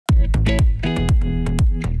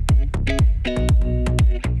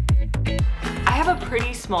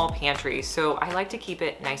small pantry, so I like to keep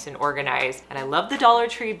it nice and organized. And I love the Dollar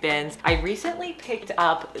Tree bins. I recently picked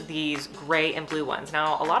up these gray and blue ones.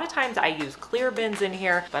 Now, a lot of times I use clear bins in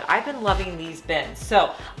here, but I've been loving these bins.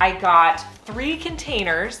 So I got 3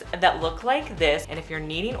 containers that look like this. And if you're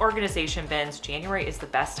needing organization bins, January is the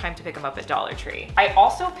best time to pick them up at Dollar Tree. I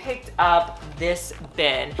also picked up this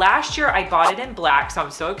bin. Last year I bought it in black, so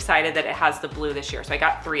I'm so excited that it has the blue this year. So I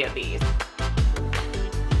got 3 of these.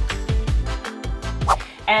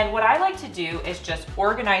 And what I like to do is just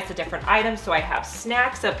organize the different items. So I have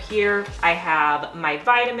snacks up here. I have my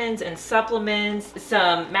vitamins and supplements,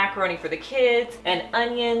 some macaroni for the kids and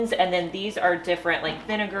onions. And then these are different like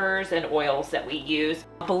vinegars and oils that we use.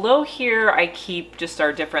 Below here, I keep just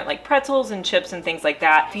our different like pretzels and chips and things like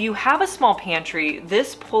that. If you have a small pantry,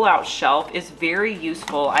 this pull-out shelf is very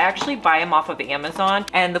useful. I actually buy them off of Amazon.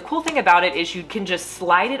 And the cool thing about it is you can just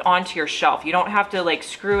slide it onto your shelf. You don't have to like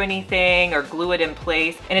screw anything or glue it in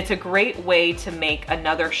place. And it's a great way to make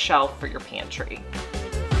another shelf for your pantry.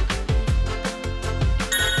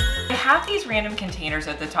 I have these random containers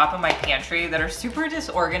at the top of my pantry that are super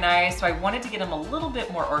disorganized, so I wanted to get them a little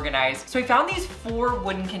bit more organized. So I found these 4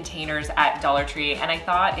 wooden containers at Dollar Tree, and I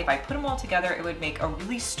thought if I put them all together, it would make a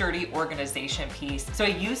really sturdy organization piece. So I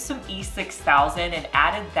used some E6000 and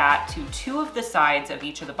added that to 2 of the sides of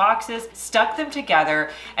each of the boxes, stuck them together,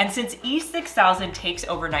 and since E6000 takes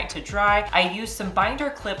overnight to dry, I used some binder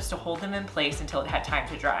clips to hold them in place until it had time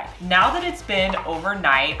to dry. Now that it's been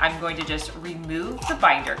overnight, I'm going to just remove the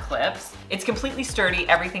binder clips. It's completely sturdy,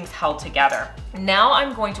 everything's held together. Now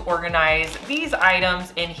I'm going to organize these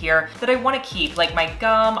items in here that I want to keep, like my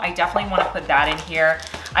gum. I definitely want to put that in here.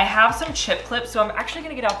 I have some chip clips, so I'm actually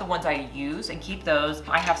going to get out the ones I use and keep those.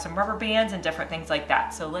 I have some rubber bands and different things like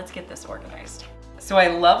that. So let's get this organized. So I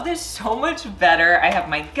love this so much better. I have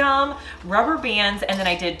my gum, rubber bands, and then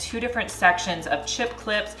I did 2 different sections of chip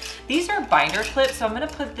clips. These are binder clips, so I'm gonna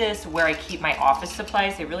put this where I keep my office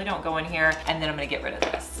supplies. They really don't go in here, and then I'm gonna get rid of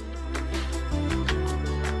this.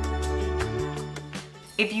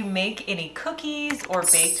 If you make any cookies or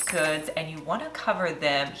baked goods and you want to cover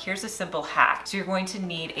them, here's a simple hack. So you're going to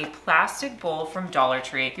need a plastic bowl from Dollar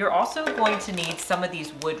Tree. You're also going to need some of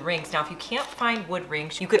these wood rings. Now, if you can't find wood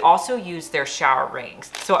rings, you could also use their shower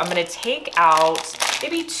rings. So I'm going to take out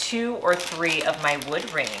maybe 2 or 3 of my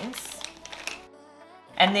wood rings.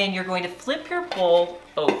 And then you're going to flip your bowl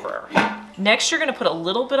over. Next, you're going to put a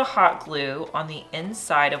little bit of hot glue on the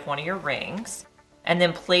inside of one of your rings. And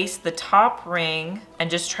then place the top ring and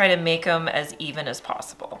just try to make them as even as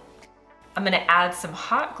possible. I'm gonna add some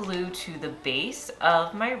hot glue to the base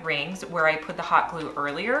of my rings where I put the hot glue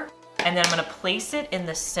earlier, and then I'm gonna place it in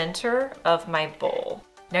the center of my bowl.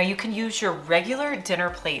 Now you can use your regular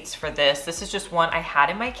dinner plates for this. This is just one I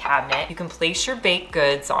had in my cabinet. You can place your baked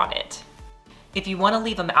goods on it. If you wanna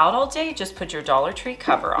leave them out all day, just put your Dollar Tree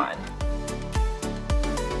cover on.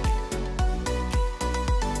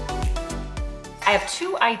 I have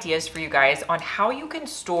 2 ideas for you guys on how you can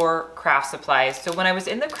store craft supplies. So when I was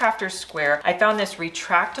in the Crafter's Square, I found this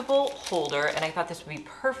retractable holder and I thought this would be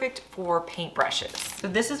perfect for paintbrushes. So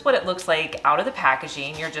this is what it looks like out of the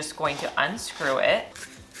packaging. You're just going to unscrew it.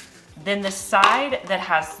 Then the side that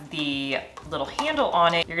has the little handle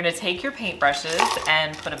on it, you're gonna take your paintbrushes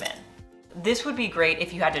and put them in. This would be great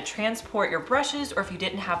if you had to transport your brushes or if you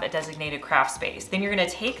didn't have a designated craft space. Then you're gonna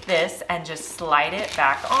take this and just slide it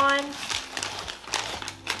back on,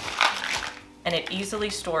 and it easily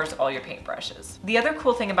stores all your paintbrushes. The other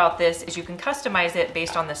cool thing about this is you can customize it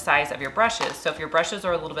based on the size of your brushes. So if your brushes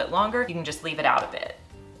are a little bit longer, you can just leave it out a bit.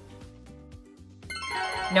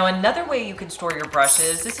 Now another way you can store your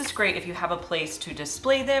brushes, this is great if you have a place to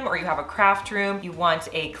display them or you have a craft room, you want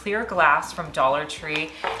a clear glass from Dollar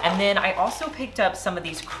Tree. And then I also picked up some of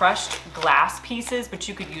these crushed glass pieces, but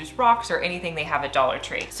you could use rocks or anything they have at Dollar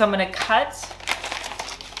Tree. So I'm gonna cut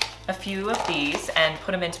a few of these and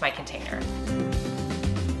put them into my container.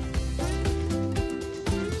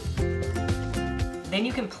 Then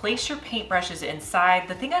you can place your paintbrushes inside.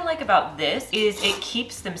 The thing I like about this is it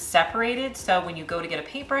keeps them separated, so when you go to get a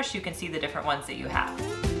paintbrush, you can see the different ones that you have.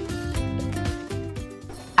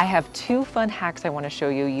 I have 2 fun hacks I want to show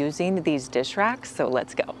you using these dish racks, so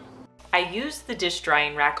let's go. I use the dish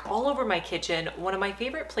drying rack all over my kitchen. One of my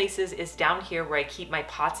favorite places is down here where I keep my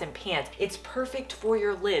pots and pans. It's perfect for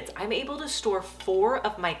your lids. I'm able to store 4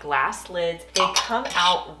 of my glass lids. They come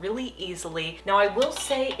out really easily. Now I will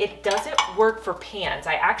say it doesn't work for pans.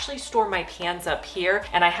 I actually store my pans up here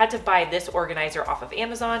and I had to buy this organizer off of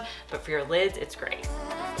Amazon, but for your lids, it's great.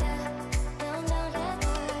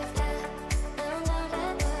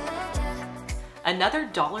 Another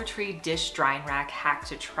Dollar Tree dish drying rack hack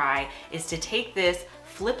to try is to take this,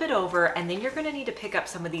 flip it over, and then you're gonna need to pick up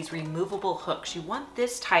some of these removable hooks. You want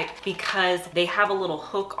this type because they have a little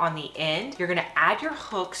hook on the end. You're gonna add your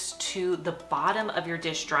hooks to the bottom of your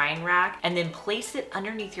dish drying rack and then place it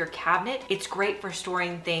underneath your cabinet. It's great for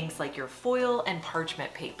storing things like your foil and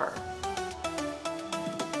parchment paper.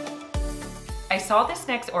 I saw this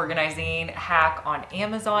next organizing hack on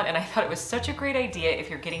Amazon and I thought it was such a great idea if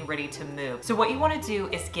you're getting ready to move. So what you want to do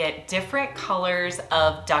is get different colors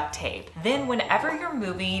of duct tape. Then whenever you're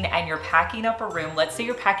moving and you're packing up a room, let's say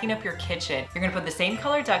you're packing up your kitchen, you're gonna put the same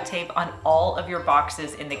color duct tape on all of your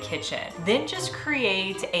boxes in the kitchen. Then just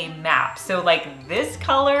create a map. So like this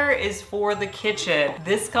color is for the kitchen,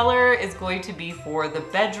 this color is going to be for the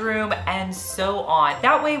bedroom, and so on.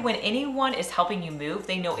 That way when anyone is helping you move,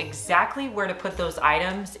 they know exactly where to put those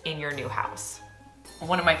items in your new house.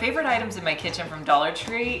 One of my favorite items in my kitchen from Dollar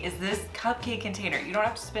Tree is this cupcake container. You don't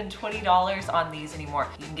have to spend $20 on these anymore.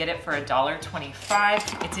 You can get it for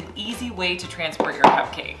 $1.25. It's an easy way to transport your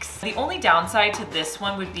cupcakes. The only downside to this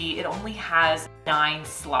one would be it only has 9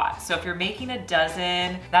 slots. So if you're making a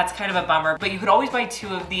dozen, that's kind of a bummer, but you could always buy 2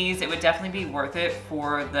 of these. It would definitely be worth it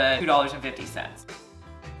for the $2.50.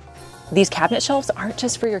 These cabinet shelves aren't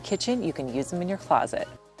just for your kitchen, you can use them in your closet.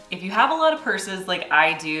 If you have a lot of purses like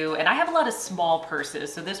I do, and I have a lot of small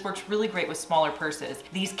purses, so this works really great with smaller purses.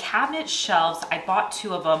 These cabinet shelves, I bought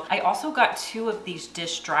 2 of them. I also got 2 of these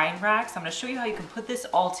dish drying racks. I'm gonna show you how you can put this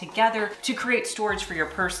all together to create storage for your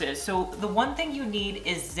purses. So the one thing you need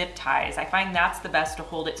is zip ties. I find that's the best to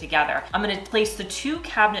hold it together. I'm gonna place the 2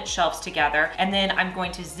 cabinet shelves together, and then I'm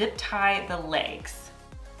going to zip tie the legs.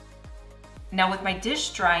 Now with my dish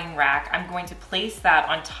drying rack, I'm going to place that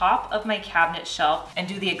on top of my cabinet shelf and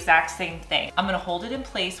do the exact same thing. I'm gonna hold it in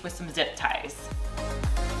place with some zip ties.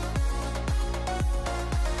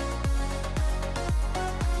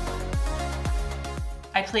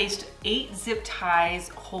 I placed 8 zip ties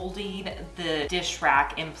holding the dish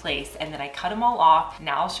rack in place, and then I cut them all off.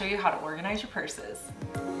 Now I'll show you how to organize your purses.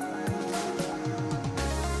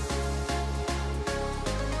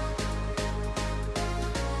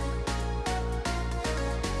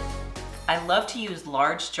 I love to use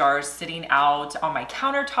large jars sitting out on my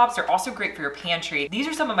countertops. They're also great for your pantry. These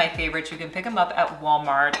are some of my favorites. You can pick them up at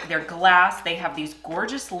Walmart. They're glass. They have these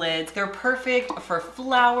gorgeous lids. They're perfect for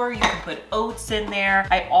flour. You can put oats in there.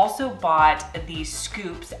 I also bought these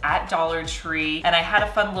scoops at Dollar Tree, and I had a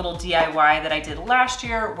fun little DIY that I did last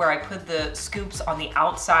year where I put the scoops on the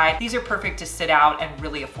outside. These are perfect to sit out and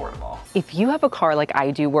really affordable. If you have a car like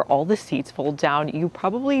I do where all the seats fold down, you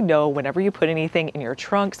probably know whenever you put anything in your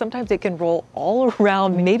trunk, sometimes it can roll all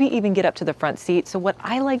around, maybe even get up to the front seat. So what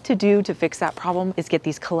I like to do to fix that problem is get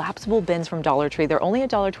these collapsible bins from Dollar Tree. They're only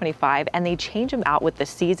 $1.25 and they change them out with the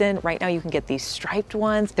season. Right now you can get these striped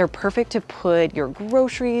ones. They're perfect to put your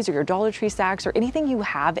groceries or your Dollar Tree sacks or anything you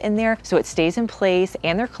have in there so it stays in place,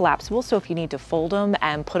 and they're collapsible. So if you need to fold them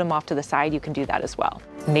and put them off to the side, you can do that as well.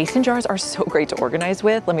 Mason jars are so great to organize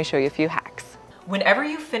with. Let me show you a few hacks. Whenever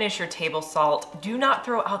you finish your table salt, do not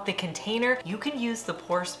throw out the container. You can use the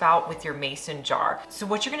pour spout with your mason jar. So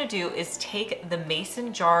what you're gonna do is take the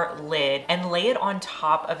mason jar lid and lay it on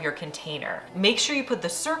top of your container. Make sure you put the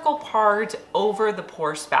circle part over the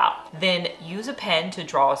pour spout. Then use a pen to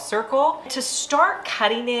draw a circle. To start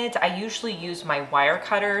cutting it, I usually use my wire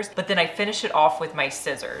cutters, but then I finish it off with my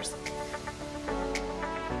scissors.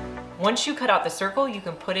 Once you cut out the circle, you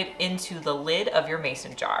can put it into the lid of your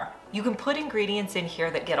mason jar. You can put ingredients in here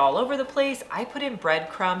that get all over the place. I put in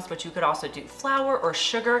breadcrumbs, but you could also do flour or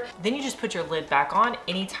sugar. Then you just put your lid back on.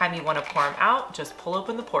 Anytime you want to pour them out, just pull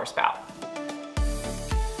open the pour spout.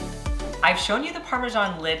 I've shown you the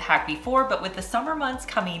Parmesan lid hack before, but with the summer months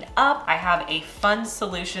coming up, I have a fun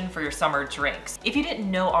solution for your summer drinks. If you didn't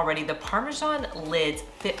know already, the Parmesan lids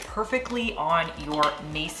fit perfectly on your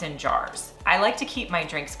mason jars. I like to keep my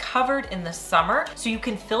drinks covered in the summer, so you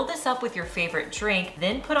can fill this up with your favorite drink,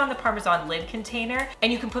 then put on the Parmesan lid container,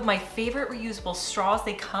 and you can put my favorite reusable straws.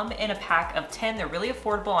 They come in a pack of 10. They're really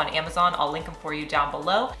affordable on Amazon. I'll link them for you down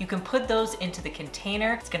below. You can put those into the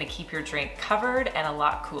container. It's gonna keep your drink covered and a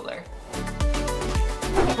lot cooler.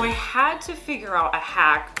 So I had to figure out a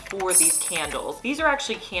hack for these candles. These are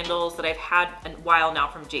actually candles that I've had a while now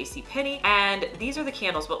from JCPenney, and these are the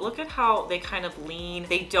candles, but look at how they kind of lean.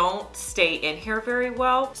 They don't stay in here very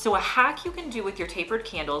well. So a hack you can do with your tapered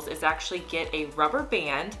candles is actually get a rubber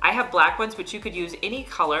band. I have black ones, but you could use any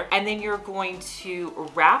color, and then you're going to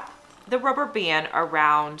wrap the rubber band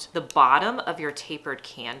around the bottom of your tapered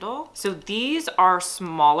candle. So these are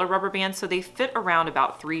smaller rubber bands, so they fit around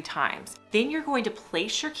about 3 times. Then you're going to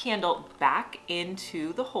place your candle back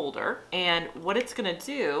into the holder, and what it's gonna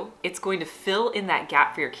do, it's going to fill in that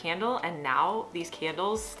gap for your candle, and now these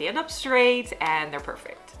candles stand up straight and they're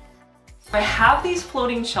perfect. I have these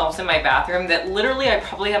floating shelves in my bathroom that literally I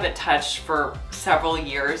probably haven't touched for several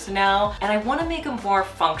years now, and I want to make them more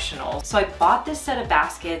functional. So I bought this set of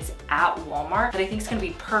baskets at Walmart that I think is going to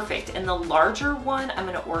be perfect. In the larger one, I'm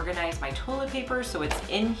going to organize my toilet paper so it's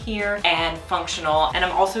in here and functional, and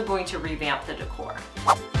I'm also going to revamp the decor.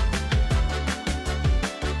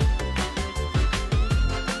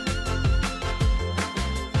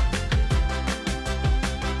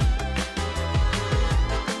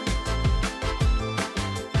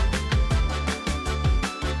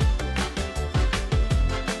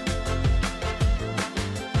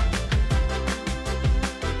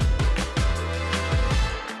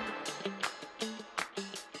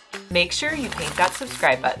 Make sure you paint that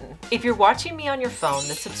subscribe button. If you're watching me on your phone,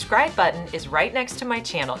 the subscribe button is right next to my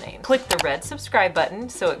channel name. Click the red subscribe button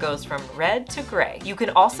so it goes from red to gray. You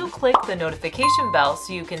can also click the notification bell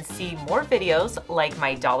so you can see more videos like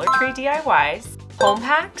my Dollar Tree DIYs, home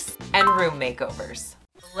hacks, and room makeovers.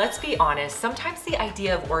 Let's be honest, sometimes the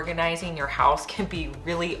idea of organizing your house can be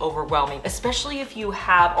really overwhelming, especially if you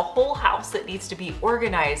have a whole house that needs to be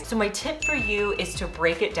organized. So my tip for you is to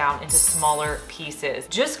break it down into smaller pieces.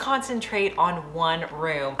 Just concentrate on one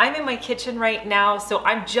room. I'm in my kitchen right now, so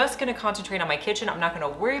I'm just gonna concentrate on my kitchen. I'm not gonna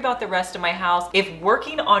worry about the rest of my house. If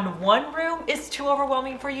working on one room is too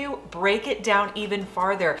overwhelming for you, break it down even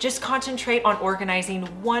farther. Just concentrate on organizing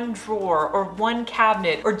one drawer or one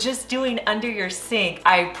cabinet, or just doing under your sink.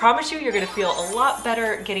 I promise you, you're gonna feel a lot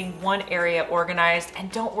better getting one area organized,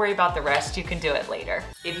 and don't worry about the rest, you can do it later.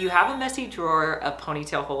 If you have a messy drawer of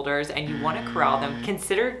ponytail holders and you wanna corral them,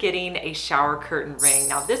 consider getting a shower curtain ring.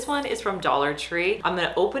 Now this one is from Dollar Tree. I'm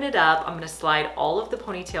gonna open it up, I'm gonna slide all of the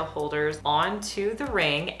ponytail holders onto the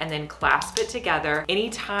ring and then clasp it together.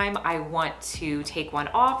 Anytime I want to take one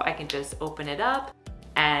off, I can just open it up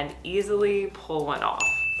and easily pull one off.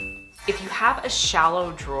 If you have a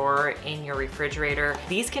shallow drawer in your refrigerator,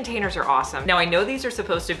 these containers are awesome. Now I know these are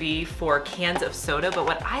supposed to be for cans of soda, but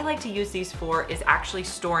what I like to use these for is actually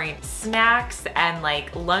storing snacks and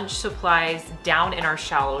like lunch supplies down in our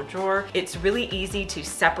shallow drawer. It's really easy to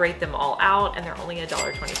separate them all out, and they're only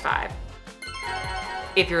 $1.25.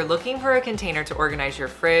 If you're looking for a container to organize your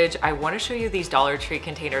fridge, I want to show you these Dollar Tree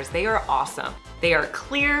containers. They are awesome. They are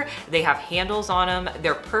clear, they have handles on them.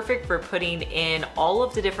 They're perfect for putting in all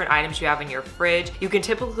of the different items you have in your fridge. You can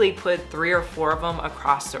typically put 3 or 4 of them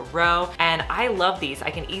across a row, and I love these. I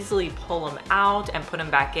can easily pull them out and put them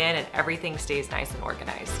back in, and everything stays nice and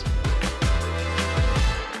organized.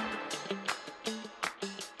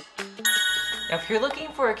 Now, if you're looking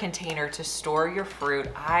for a container to store your fruit,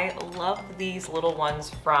 I love these little ones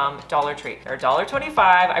from Dollar Tree. They're $1.25.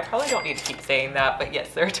 I probably don't need to keep saying that, but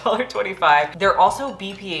yes, they're $1.25. They're also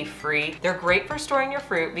BPA free. They're great for storing your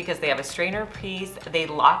fruit because they have a strainer piece, they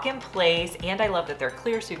lock in place, and I love that they're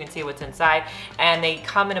clear so you can see what's inside, and they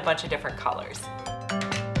come in a bunch of different colors.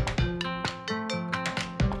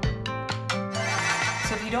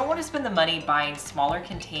 So if you don't want to spend the money buying smaller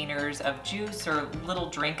containers of juice or little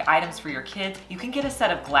drink items for your kids, you can get a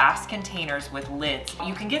set of glass containers with lids.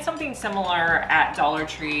 You can get something similar at Dollar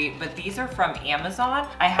Tree, but these are from Amazon.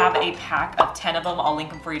 I have a pack of 10 of them. I'll link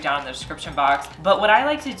them for you down in the description box. But what I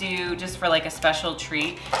like to do just for like a special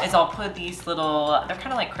treat is I'll put these little, they're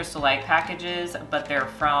kind of like Crystal Light packages, but they're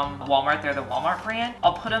from Walmart. They're the Walmart brand.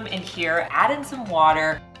 I'll put them in here, add in some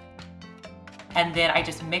water, and then I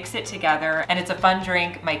just mix it together, and it's a fun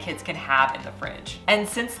drink my kids can have in the fridge. And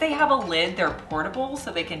since they have a lid, they're portable, so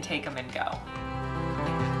they can take them and go.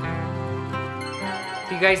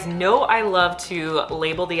 You guys know I love to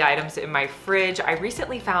label the items in my fridge. I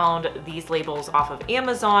recently found these labels off of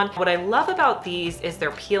Amazon. What I love about these is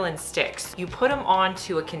they're peel and sticks. You put them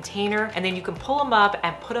onto a container and then you can pull them up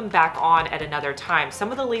and put them back on at another time.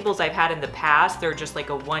 Some of the labels I've had in the past, they're just like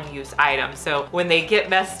a one-use item. So when they get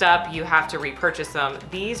messed up, you have to repurchase them.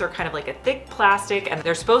 These are kind of like a thick plastic and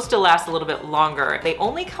they're supposed to last a little bit longer. They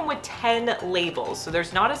only come with 10 labels, so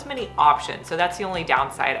there's not as many options. So that's the only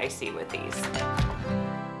downside I see with these.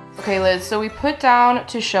 Okay, Liz, so we put down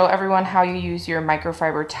to show everyone how you use your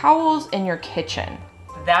microfiber towels in your kitchen.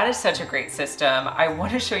 That is such a great system. I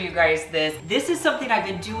want to show you guys this. This is something I've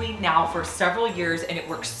been doing now for several years and it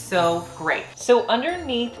works so great. So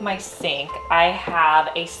underneath my sink, I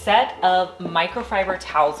have a set of microfiber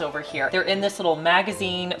towels over here. They're in this little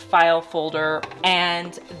magazine file folder,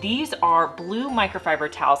 and these are blue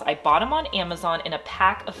microfiber towels. I bought them on Amazon in a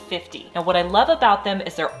pack of 50. Now what I love about them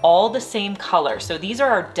is they're all the same color. So these are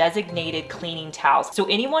our designated cleaning towels. So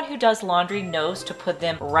anyone who does laundry knows to put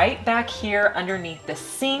them right back here underneath the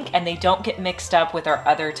sink and they don't get mixed up with our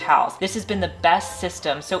other towels. This has been the best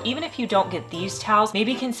system. So even if you don't get these towels,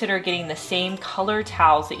 maybe consider getting the same color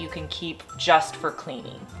towels that you can keep just for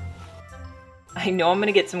cleaning. I know I'm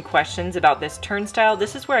gonna get some questions about this turnstile.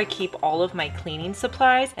 This is where I keep all of my cleaning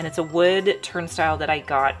supplies, and it's a wood turnstile that I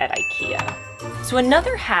got at IKEA. So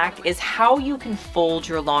another hack is how you can fold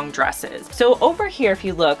your long dresses. So over here, if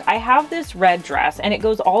you look, I have this red dress and it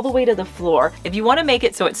goes all the way to the floor. If you wanna make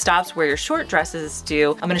it so it stops where your short dresses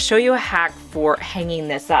do, I'm gonna show you a hack for hanging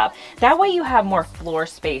this up. That way you have more floor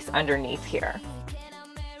space underneath here.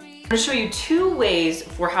 I'm gonna show you two ways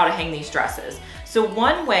for how to hang these dresses. So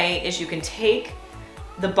one way is you can take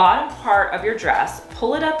the bottom part of your dress,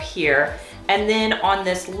 pull it up here, and then on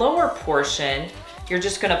this lower portion, you're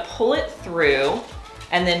just gonna pull it through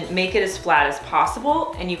and then make it as flat as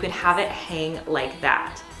possible, and you can have it hang like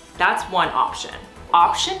that. That's one option.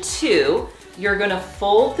 Option two, you're gonna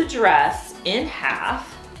fold the dress in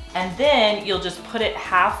half, and then you'll just put it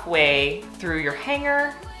halfway through your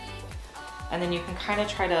hanger, and then you can kind of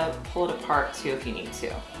try to pull it apart too if you need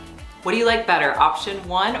to. What do you like better, option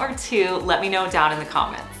one or two? Let me know down in the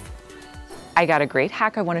comments. I got a great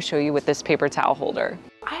hack I want to show you with this paper towel holder.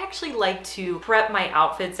 I actually like to prep my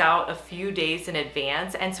outfits out a few days in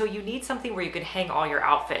advance, and so you need something where you can hang all your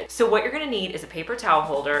outfits. So what you're gonna need is a paper towel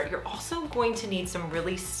holder. You're also going to need some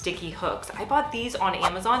really sticky hooks. I bought these on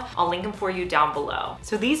Amazon. I'll link them for you down below.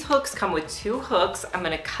 So these hooks come with 2 hooks. I'm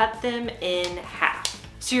gonna cut them in half.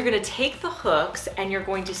 So you're gonna take the hooks and you're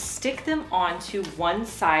going to stick them onto one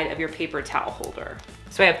side of your paper towel holder.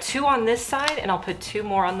 So I have 2 on this side and I'll put 2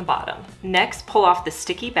 more on the bottom. Next, pull off the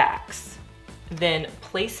sticky backs. Then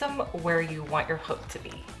place them where you want your hook to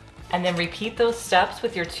be. And then repeat those steps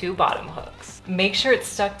with your 2 bottom hooks. Make sure it's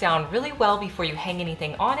stuck down really well before you hang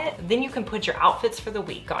anything on it. Then you can put your outfits for the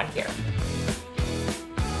week on here.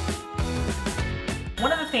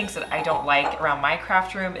 One of the things that I don't like around my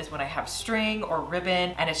craft room is when I have string or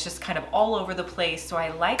ribbon and it's just kind of all over the place, so I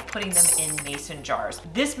like putting them in mason jars.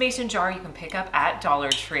 This mason jar you can pick up at Dollar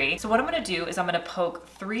Tree. So what I'm gonna do is I'm gonna poke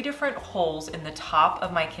 3 different holes in the top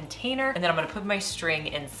of my container, and then I'm gonna put my string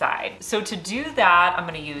inside. So to do that, I'm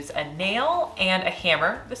gonna use a nail and a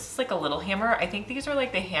hammer. This is like a little hammer. I think these are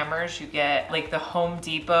like the hammers you get like the Home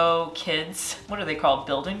Depot kids, what are they called?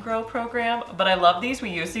 Build and Grow program. But I love these, we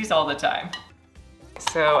use these all the time.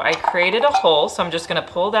 So I created a hole, so I'm just gonna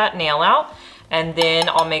pull that nail out and then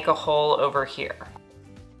I'll make a hole over here.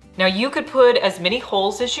 Now you could put as many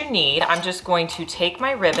holes as you need. I'm just going to take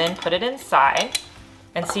my ribbon, put it inside,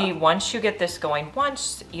 and see, once you get this going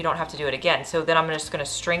once, you don't have to do it again. So then I'm just gonna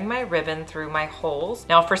string my ribbon through my holes.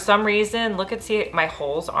 Now for some reason, look and see, my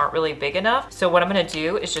holes aren't really big enough. So what I'm gonna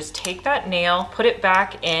do is just take that nail, put it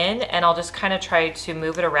back in, and I'll just kind of try to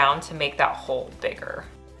move it around to make that hole bigger.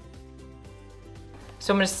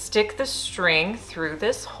 So I'm gonna stick the string through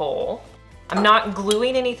this hole. I'm not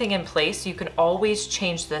gluing anything in place. You can always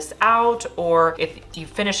change this out, or if you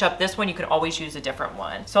finish up this one, you can always use a different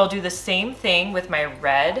one. So I'll do the same thing with my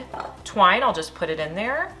red twine. I'll just put it in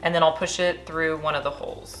there and then I'll push it through one of the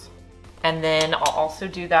holes. And then I'll also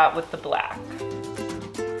do that with the black.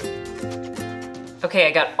 Okay,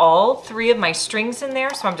 I got all 3 of my strings in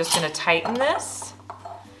there, so I'm just gonna tighten this.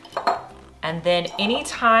 And then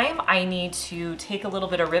anytime I need to take a little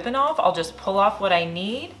bit of ribbon off, I'll just pull off what I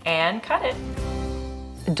need and cut it.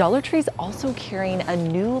 Dollar Tree's also carrying a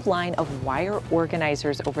new line of wire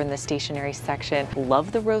organizers over in the stationery section.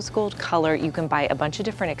 Love the rose gold color. You can buy a bunch of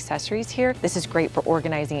different accessories here. This is great for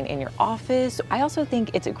organizing in your office. I also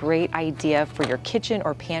think it's a great idea for your kitchen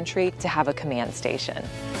or pantry to have a command station.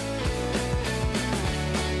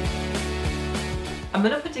 I'm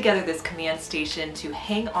gonna put together this command station to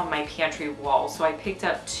hang on my pantry wall. So I picked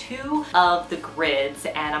up 2 of the grids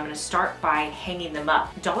and I'm gonna start by hanging them up.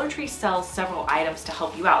 Dollar Tree sells several items to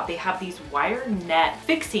help you out. They have these wire net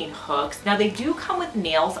fixing hooks. Now they do come with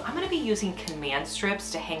nails. I'm gonna be using command strips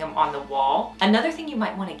to hang them on the wall. Another thing you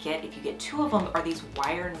might wanna get if you get 2 of them are these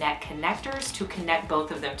wire net connectors to connect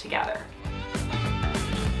both of them together.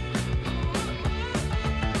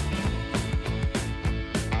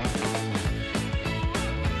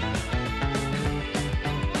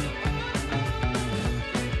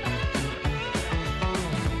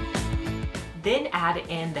 Then add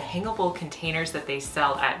in the hangable containers that they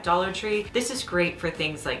sell at Dollar Tree. This is great for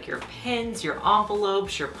things like your pins, your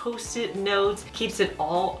envelopes, your post-it notes, keeps it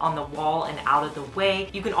all on the wall and out of the way.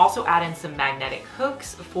 You can also add in some magnetic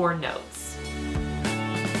hooks for notes.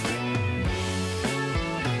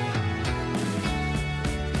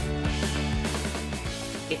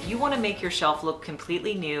 If you want to make your shelf look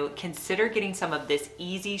completely new, consider getting some of this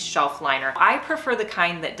easy shelf liner. I prefer the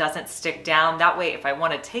kind that doesn't stick down. That way, if I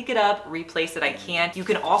want to take it up, replace it, I can. You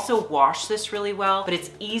can also wash this really well, but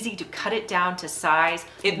it's easy to cut it down to size.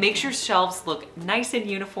 It makes your shelves look nice and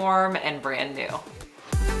uniform and brand new.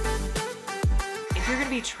 If you're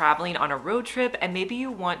gonna be traveling on a road trip and maybe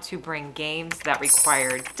you want to bring games that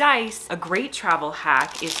require dice, a great travel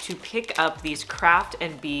hack is to pick up these craft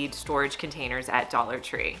and bead storage containers at Dollar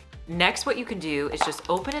Tree. Next, what you can do is just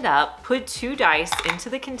open it up, put 2 dice into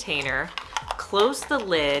the container, close the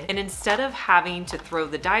lid, and instead of having to throw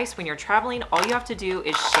the dice when you're traveling, all you have to do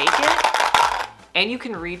is shake it, and you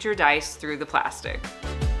can read your dice through the plastic.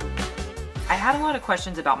 I had a lot of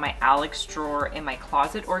questions about my Alex drawer in my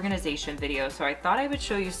closet organization video, so I thought I would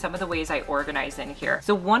show you some of the ways I organize in here.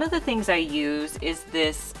 So one of the things I use is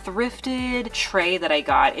this thrifted tray that I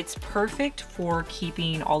got. It's perfect for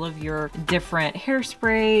keeping all of your different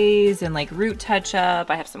hairsprays and like root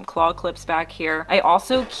touch-up. I have some claw clips back here. I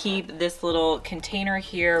also keep this little container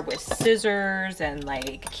here with scissors and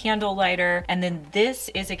like candle lighter. And then this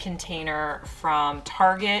is a container from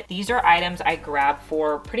Target. These are items I grab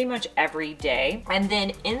for pretty much every day. And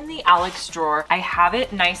then in the Alex drawer, I have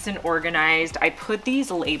it nice and organized. I put these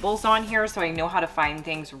labels on here so I know how to find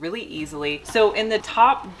things really easily. So in the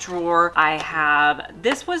top drawer, I have,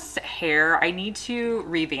 this was hair. I need to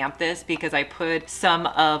revamp this because I put some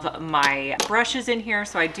of my brushes in here,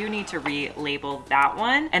 so I do need to relabel that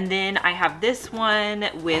one. And then I have this one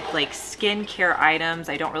with like skincare items.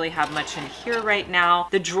 I don't really have much in here right now.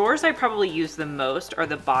 The drawers I probably use the most are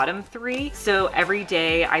the bottom 3. So every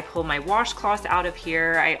day I pull my washcloths out of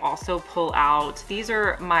here. I also pull out, these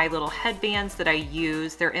are my little headbands that I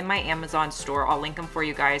use. They're in my Amazon store. I'll link them for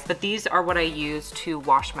you guys. But these are what I use to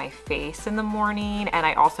wash my face in the morning. And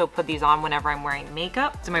I also put these on whenever I'm wearing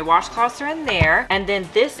makeup. So my washcloths are in there. And then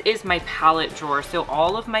this is my palette drawer. So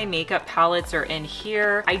all of my makeup palettes are in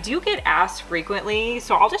here. I do get asked frequently,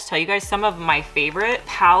 so I'll just tell you guys some of my favorite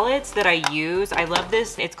palettes that I use. I love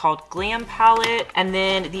this. It's called Glam Palette. And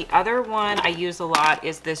then the other one I use a lot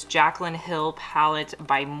is this Jaclyn Hill palette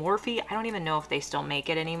by Morphe. I don't even know if they still make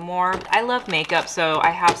it anymore. I love makeup, so I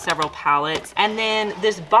have several palettes. And then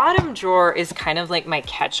this bottom drawer is kind of like my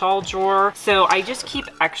catch-all drawer. So I just keep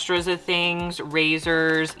extras of things,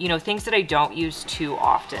 razors, you know, things that I don't use too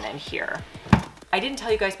often in here. I didn't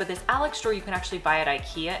tell you guys, but this Alex drawer you can actually buy at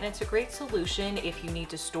IKEA, and it's a great solution if you need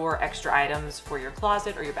to store extra items for your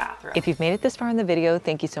closet or your bathroom. If you've made it this far in the video,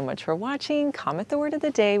 thank you so much for watching. Comment the word of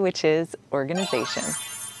the day, which is organization.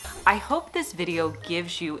 I hope this video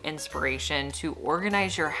gives you inspiration to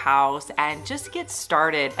organize your house and just get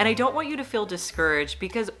started. And I don't want you to feel discouraged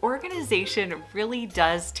because organization really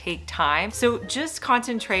does take time. So just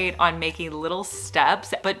concentrate on making little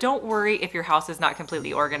steps, but don't worry if your house is not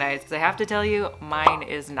completely organized, because I have to tell you, mine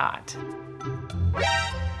is not.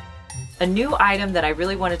 A new item that I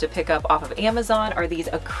really wanted to pick up off of Amazon are these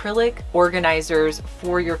acrylic organizers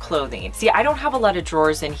for your clothing. See, I don't have a lot of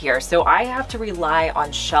drawers in here, so I have to rely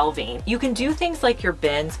on shelving. You can do things like your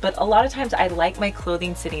bins, but a lot of times I like my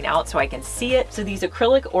clothing sitting out so I can see it. So these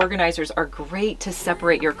acrylic organizers are great to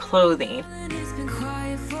separate your clothing.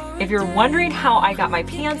 If you're wondering how I got my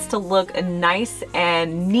pants to look nice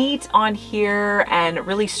and neat on here and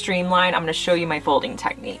really streamlined, I'm gonna show you my folding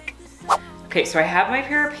technique. Okay, so I have my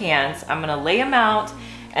pair of pants. I'm gonna lay them out,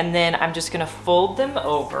 and then I'm just gonna fold them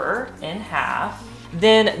over in half.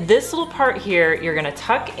 Then this little part here, you're gonna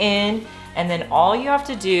tuck in, and then all you have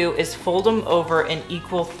to do is fold them over in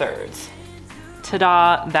equal thirds.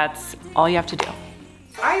 Ta-da, that's all you have to do.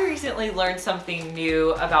 I recently learned something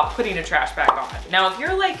new about putting a trash bag on. Now, if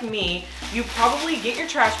you're like me, you probably get your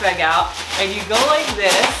trash bag out, and you go like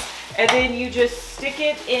this, and then you just stick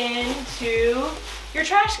it into your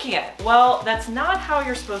trash can. Well, that's not how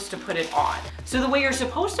you're supposed to put it on. So the way you're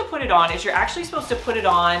supposed to put it on is you're actually supposed to put it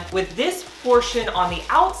on with this portion on the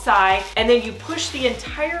outside, and then you push the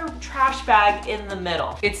entire trash bag in the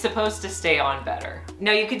middle. It's supposed to stay on better.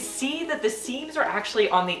 Now you can see that the seams are actually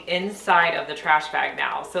on the inside of the trash bag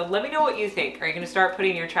now. So let me know what you think. Are you gonna start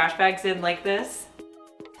putting your trash bags in like this?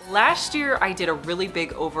 Last year, I did a really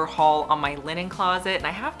big overhaul on my linen closet, and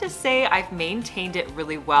I have to say I've maintained it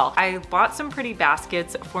really well. I bought some pretty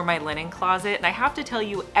baskets for my linen closet, and I have to tell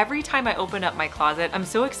you, every time I open up my closet, I'm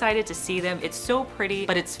so excited to see them. It's so pretty,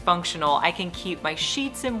 but it's functional. I can keep my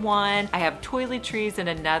sheets in one, I have toiletries in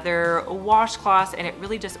another, washcloths, and it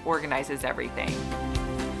really just organizes everything.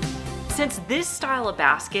 Since this style of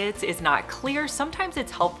baskets is not clear, sometimes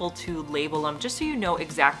it's helpful to label them just so you know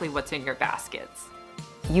exactly what's in your baskets.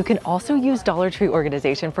 You can also use Dollar Tree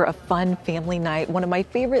Organization for a fun family night. One of my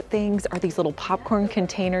favorite things are these little popcorn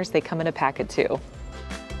containers. They come in a packet too.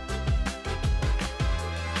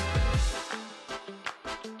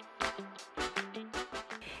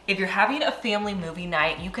 If you're having a family movie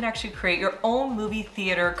night, you can actually create your own movie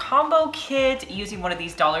theater combo kit using one of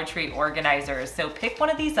these Dollar Tree organizers. So pick one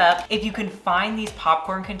of these up. If you can find these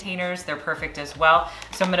popcorn containers, they're perfect as well.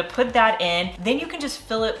 So I'm gonna put that in. Then you can just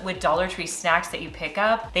fill it with Dollar Tree snacks that you pick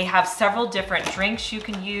up. They have several different drinks you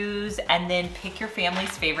can use, and then pick your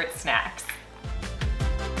family's favorite snacks.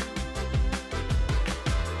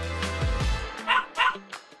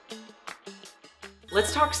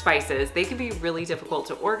 Let's talk spices. They can be really difficult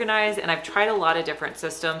to organize, and I've tried a lot of different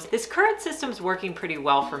systems. This current system's working pretty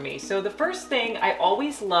well for me. So the first thing I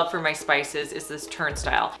always love for my spices is this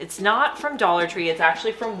turnstile. It's not from Dollar Tree, it's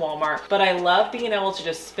actually from Walmart, but I love being able to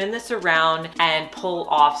just spin this around and pull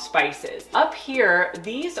off spices. Up here,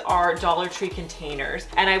 these are Dollar Tree containers,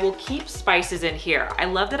 and I will keep spices in here. I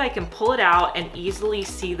love that I can pull it out and easily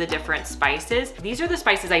see the different spices. These are the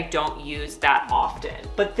spices I don't use that often.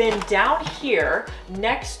 But then down here,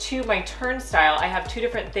 next to my turnstile, I have two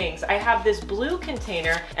different things. I have this blue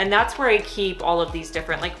container, and that's where I keep all of these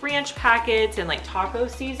different like ranch packets and like taco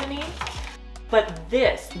seasoning. But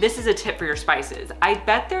this is a tip for your spices. I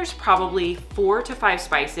bet there's probably 4 to 5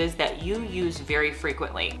 spices that you use very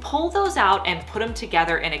frequently. Pull those out and put them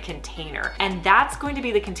together in a container. And that's going to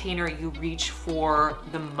be the container you reach for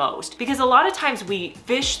the most. Because a lot of times we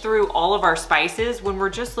fish through all of our spices when we're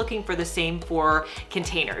just looking for the same 4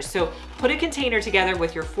 containers. So put a container together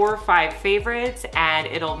with your 4 or 5 favorites, and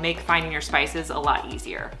it'll make finding your spices a lot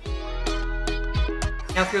easier.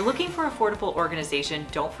 Now, if you're looking for affordable organization,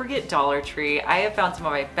 don't forget Dollar Tree. I have found some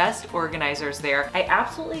of my best organizers there. I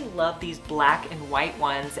absolutely love these black and white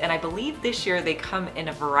ones, and I believe this year they come in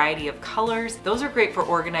a variety of colors. Those are great for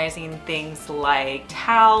organizing things like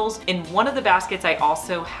towels. In one of the baskets, I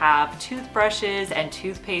also have toothbrushes and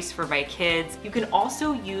toothpaste for my kids. You can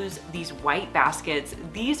also use these white baskets.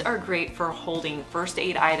 These are great for holding first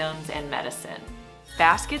aid items and medicine.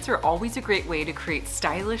 Baskets are always a great way to create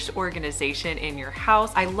stylish organization in your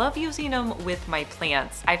house. I love using them with my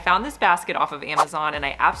plants. I found this basket off of Amazon and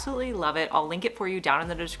I absolutely love it. I'll link it for you down in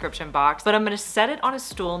the description box, but I'm gonna set it on a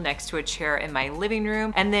stool next to a chair in my living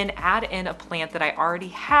room and then add in a plant that I already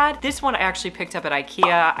had. This one I actually picked up at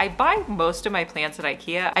IKEA. I buy most of my plants at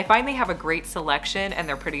IKEA. I find they have a great selection and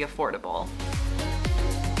they're pretty affordable.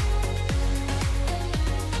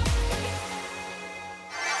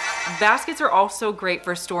 Baskets are also great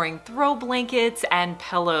for storing throw blankets and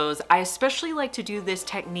pillows. I especially like to do this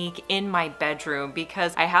technique in my bedroom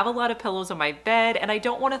because I have a lot of pillows on my bed and I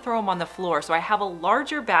don't want to throw them on the floor. So I have a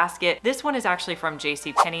larger basket. This one is actually from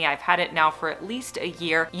JCPenney. I've had it now for at least a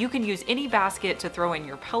year. You can use any basket to throw in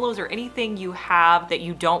your pillows or anything you have that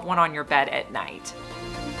you don't want on your bed at night.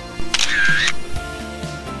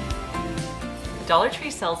 Dollar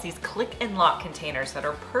Tree sells these click and lock containers that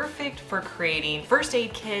are perfect for creating first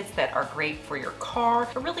aid kits that are great for your car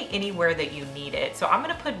or really anywhere that you need it. So I'm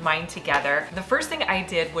gonna put mine together. The first thing I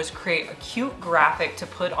did was create a cute graphic to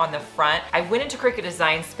put on the front. I went into Cricut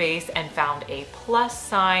Design Space and found a plus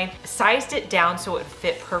sign, sized it down so it would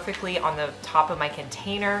fit perfectly on the top of my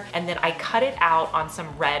container, and then I cut it out on some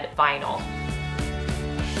red vinyl.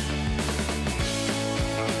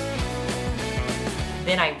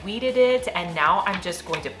 Then I weeded it, and now I'm just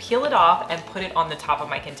going to peel it off and put it on the top of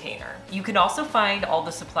my container. You can also find all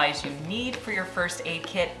the supplies you need for your first aid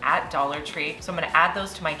kit at Dollar Tree, so I'm gonna add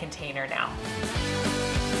those to my container now.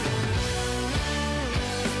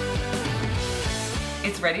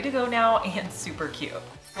 It's ready to go now and super cute.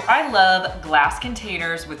 I love glass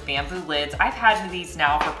containers with bamboo lids. I've had these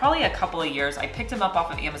now for probably a couple of years. I picked them up off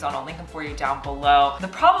of Amazon. I'll link them for you down below. The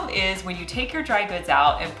problem is when you take your dry goods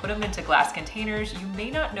out and put them into glass containers, you may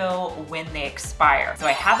not know when they expire. So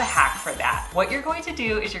I have a hack for that. What you're going to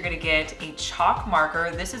do is you're gonna get a chalk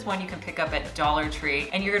marker. This is one you can pick up at Dollar Tree,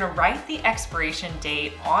 and you're gonna write the expiration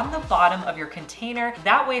date on the bottom of your container.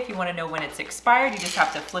 That way, if you wanna know when it's expired, you just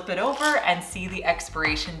have to flip it over and see the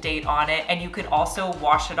expiration date on it. And you can also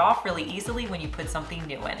wash it off really easily when you put something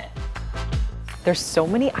new in it. There's so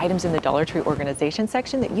many items in the Dollar Tree organization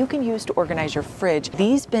section that you can use to organize your fridge.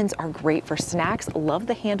 These bins are great for snacks. Love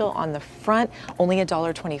the handle on the front, only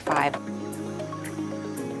 $1.25.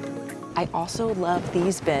 I also love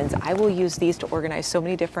these bins. I will use these to organize so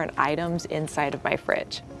many different items inside of my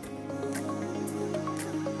fridge.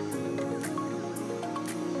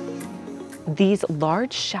 These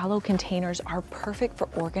large, shallow containers are perfect for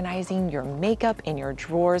organizing your makeup in your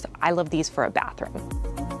drawers. I love these for a bathroom.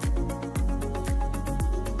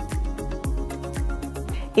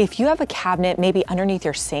 If you have a cabinet maybe underneath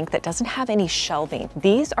your sink that doesn't have any shelving,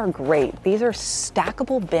 these are great. These are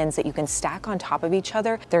stackable bins that you can stack on top of each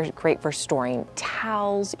other. They're great for storing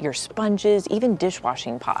towels, your sponges, even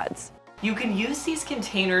dishwashing pods. You can use these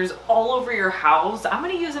containers all over your house. I'm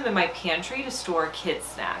gonna use them in my pantry to store kids'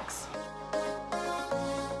 snacks.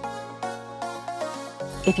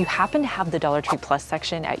 If you happen to have the Dollar Tree Plus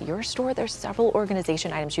section at your store, there's several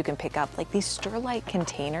organization items you can pick up, like these Sterlite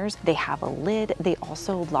containers. They have a lid, they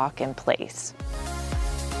also lock in place.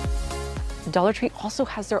 Dollar Tree also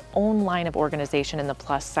has their own line of organization in the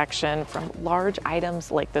Plus section, from large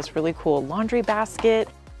items like this really cool laundry basket.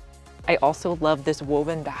 I also love this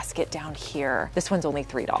woven basket down here. This one's only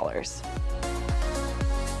 $3.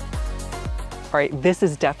 All right, this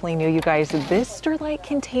is definitely new, you guys. This Sterlite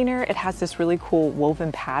container, it has this really cool woven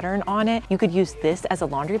pattern on it. You could use this as a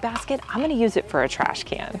laundry basket. I'm gonna use it for a trash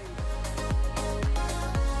can.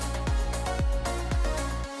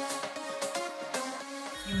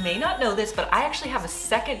 You may not know this, but I actually have a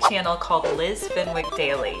second channel called Liz Fenwick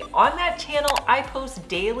Daily. On that channel, I post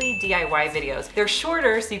daily DIY videos. They're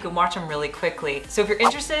shorter, so you can watch them really quickly. So if you're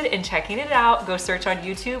interested in checking it out, go search on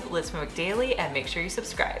YouTube, Liz Fenwick Daily, and make sure you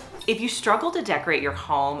subscribe. If you struggle to decorate your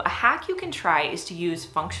home, a hack you can try is to use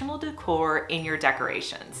functional decor in your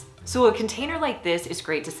decorations. So a container like this is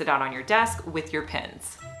great to sit out on your desk with your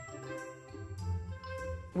pins.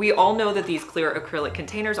 We all know that these clear acrylic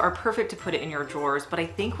containers are perfect to put it in your drawers, but I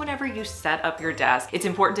think whenever you set up your desk, it's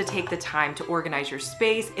important to take the time to organize your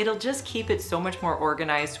space. It'll just keep it so much more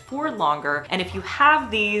organized for longer. And if you have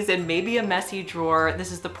these and maybe a messy drawer,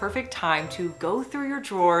 this is the perfect time to go through your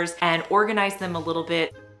drawers and organize them a little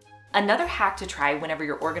bit. Another hack to try whenever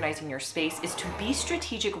you're organizing your space is to be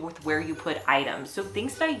strategic with where you put items. So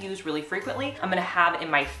things that I use really frequently, I'm gonna have in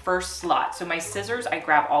my first slot. So my scissors, I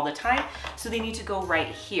grab all the time, so they need to go right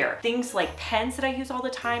here. Things like pens that I use all the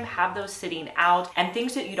time, have those sitting out, and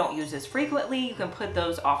things that you don't use as frequently, you can put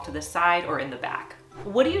those off to the side or in the back.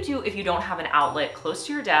 What do you do if you don't have an outlet close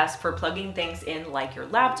to your desk for plugging things in, like your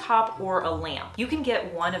laptop or a lamp? You can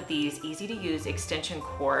get one of these easy to use extension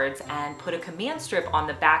cords and put a command strip on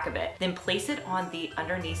the back of it. Then place it on the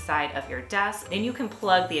underneath side of your desk. Then you can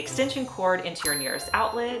plug the extension cord into your nearest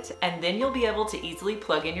outlet, and then you'll be able to easily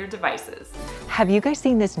plug in your devices. Have you guys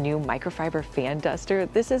seen this new microfiber fan duster?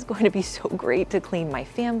 This is going to be so great to clean my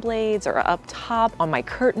fan blades or up top on my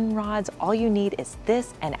curtain rods. All you need is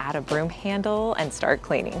this and add a broom handle and start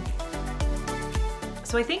cleaning.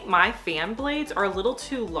 So I think my fan blades are a little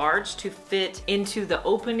too large to fit into the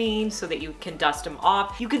opening so that you can dust them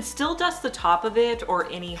off. You can still dust the top of it or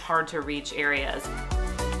any hard to reach areas.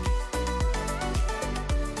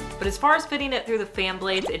 But as far as fitting it through the fan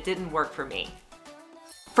blades, it didn't work for me.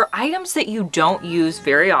 For items that you don't use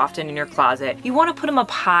very often in your closet, you want to put them up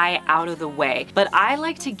high out of the way, but I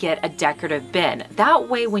like to get a decorative bin. That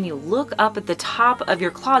way when you look up at the top of your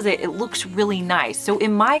closet, it looks really nice. So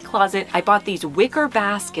in my closet, I bought these wicker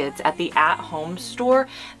baskets at the at-home store.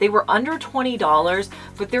 They were under $20,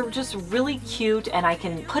 but they're just really cute, and I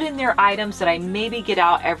can put in there items that I maybe get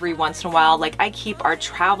out every once in a while. Like I keep our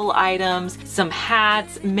travel items, some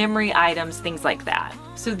hats, memory items, things like that.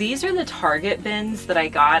 So these are the Target bins that I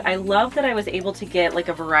got. I love that I was able to get like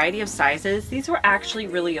a variety of sizes. These were actually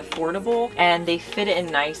really affordable and they fit in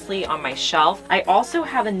nicely on my shelf. I also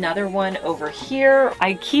have another one over here.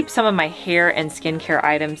 I keep some of my hair and skincare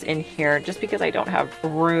items in here just because I don't have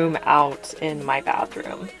room out in my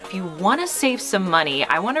bathroom. If you want to save some money,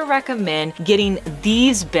 I want to recommend getting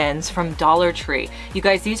these bins from Dollar Tree. You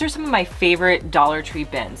guys, these are some of my favorite Dollar Tree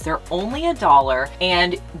bins. They're only $1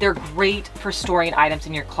 and they're great for storing items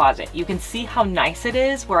in your closet. You can see how nice it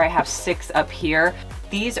is where I have 6 up here.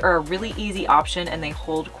 These are a really easy option and they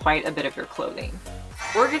hold quite a bit of your clothing.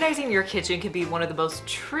 Organizing your kitchen can be one of the most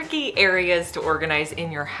tricky areas to organize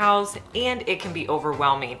in your house, and it can be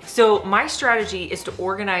overwhelming. So my strategy is to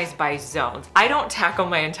organize by zones. I don't tackle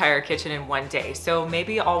my entire kitchen in one day. So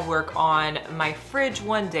maybe I'll work on my fridge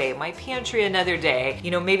one day, my pantry another day,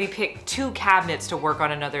 you know, maybe pick 2 cabinets to work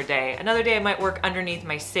on another day. Another day I might work underneath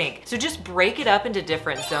my sink. So just break it up into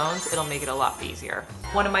different zones. It'll make it a lot easier.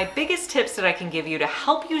 One of my biggest tips that I can give you to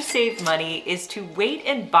help you save money is to wait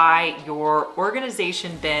and buy your organization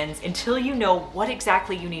bins until you know what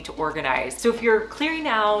exactly you need to organize. So if you're clearing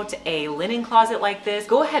out a linen closet like this,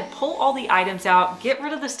 go ahead, pull all the items out, get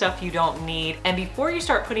rid of the stuff you don't need, and before you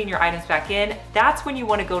start putting your items back in, that's when you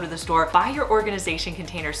want to go to the store, buy your organization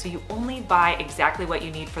container so you only buy exactly what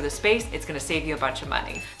you need for the space. It's going to save you a bunch of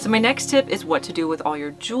money. So my next tip is what to do with all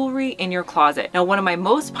your jewelry in your closet. Now, one of my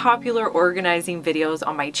most popular organizing videos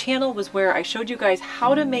on my channel was where I showed you guys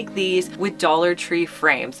how to make these with Dollar Tree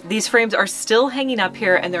frames. These frames are still hanging up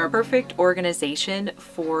here and they're a perfect organization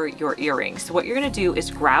for your earrings. So what you're gonna do is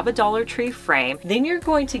grab a Dollar Tree frame, then you're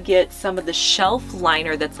going to get some of the shelf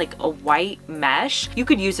liner that's like a white mesh. You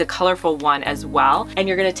could use a colorful one as well. And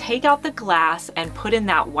you're gonna take out the glass and put in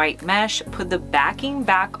that white mesh, put the backing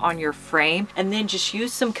back on your frame, and then just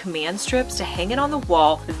use some command strips to hang it on the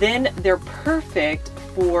wall. Then they're perfect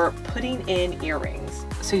for putting in earrings.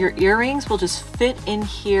 So your earrings will just fit in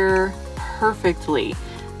here perfectly.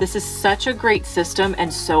 This is such a great system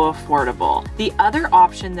and so affordable. The other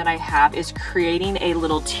option that I have is creating a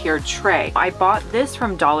little tiered tray. I bought this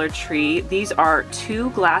from Dollar Tree. These are 2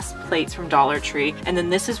 glass plates from Dollar Tree, and then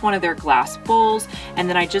this is one of their glass bowls, and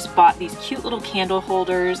then I just bought these cute little candle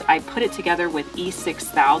holders. I put it together with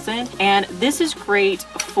E6000, and this is great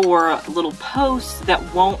for little posts that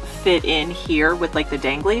won't fit in here with like the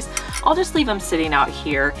danglies. I'll just leave them sitting out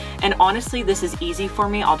here, and honestly, this is easy for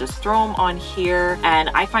me. I'll just throw them on here, and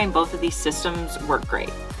I find both of these systems work great.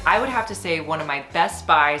 I would have to say one of my best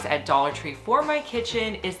buys at Dollar Tree for my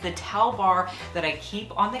kitchen is the towel bar that I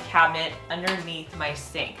keep on the cabinet underneath my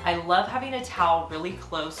sink. I love having a towel really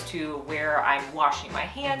close to where I'm washing my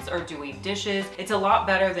hands or doing dishes. It's a lot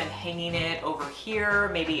better than hanging it over here,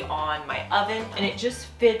 maybe on my oven, and it just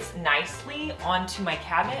fits nicely onto my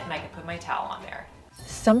cabinet and I can put my towel on there.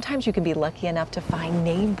 Sometimes you can be lucky enough to find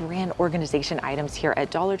name brand organization items here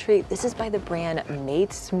at Dollar Tree. This is by the brand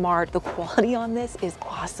Made Smart. The quality on this is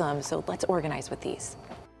awesome, so let's organize with these.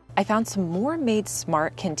 I found some more Made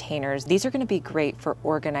Smart containers. These are going to be great for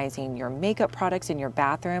organizing your makeup products in your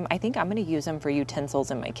bathroom. I think I'm going to use them for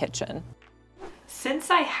utensils in my kitchen. Since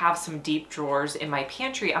I have some deep drawers in my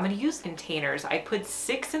pantry, I'm gonna use containers. I put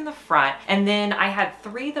 6 in the front, and then I had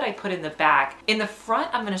 3 that I put in the back. In the front,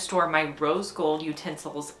 I'm gonna store my rose gold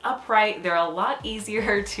utensils upright. They're a lot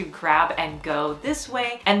easier to grab and go this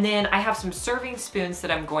way. And then I have some serving spoons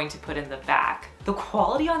that I'm going to put in the back. The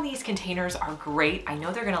quality on these containers are great. I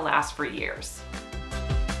know they're gonna last for years.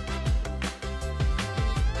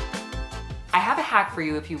 I have a hack for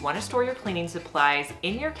you if you want to store your cleaning supplies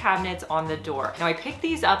in your cabinets on the door. Now I picked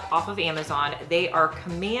these up off of Amazon. They are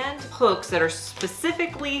command hooks that are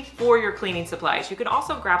specifically for your cleaning supplies. You can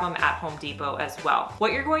also grab them at Home Depot as well.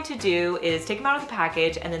 What you're going to do is take them out of the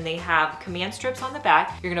package, and then they have command strips on the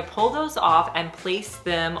back. You're going to pull those off and place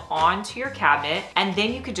them onto your cabinet, and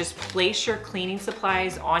then you could just place your cleaning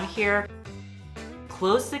supplies on here.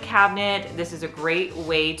 Close the cabinet. This is a great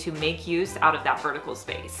way to make use out of that vertical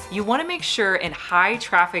space. You want to make sure in high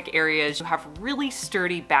traffic areas you have really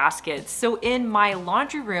sturdy baskets. So in my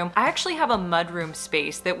laundry room, I actually have a mudroom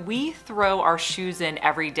space that we throw our shoes in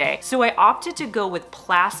every day. So I opted to go with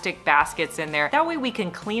plastic baskets in there. That way we can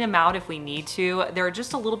clean them out if we need to. They're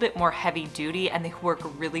just a little bit more heavy duty and they work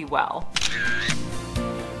really well.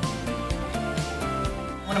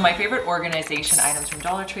 One of my favorite organization items from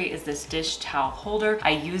Dollar Tree is this dish towel holder.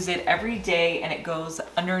 I use it every day and it goes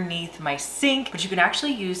underneath my sink, but you can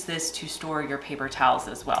actually use this to store your paper towels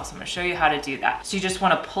as well. So I'm gonna show you how to do that. So you just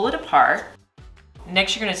wanna pull it apart.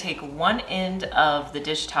 Next, you're gonna take one end of the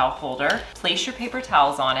dish towel holder, place your paper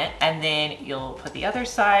towels on it, and then you'll put the other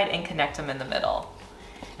side and connect them in the middle.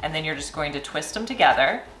 And then you're just going to twist them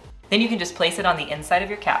together. Then you can just place it on the inside of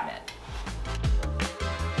your cabinet.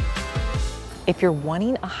 If you're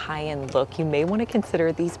wanting a high-end look, you may want to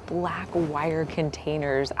consider these black wire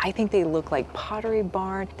containers. I think they look like Pottery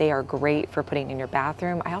Barn. They are great for putting in your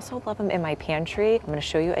bathroom. I also love them in my pantry. I'm going to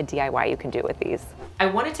show you a DIY you can do with these. I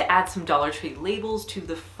wanted to add some Dollar Tree labels to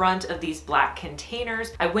the front of these black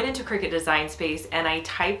containers. I went into Cricut Design Space and I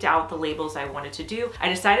typed out the labels I wanted to do. I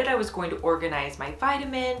decided I was going to organize my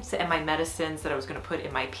vitamins and my medicines that I was going to put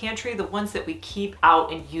in my pantry, the ones that we keep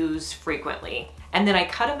out and use frequently. And then I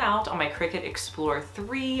cut them out on my Cricut Explorer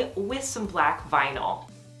 3 with some black vinyl.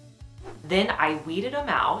 Then I weeded them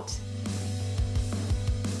out.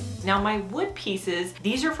 Now my wood pieces,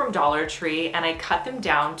 these are from Dollar Tree, and I cut them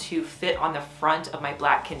down to fit on the front of my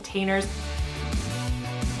black containers.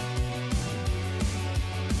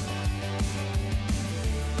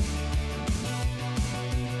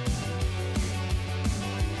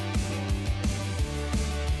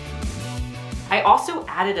 I also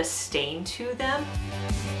added a stain to them.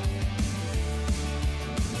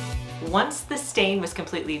 Once the stain was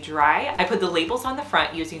completely dry, I put the labels on the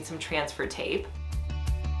front using some transfer tape.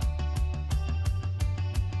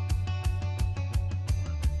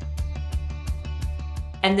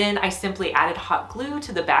 And then I simply added hot glue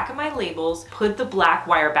to the back of my labels, put the black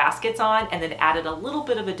wire baskets on, and then added a little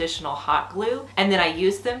bit of additional hot glue. And then I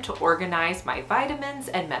used them to organize my vitamins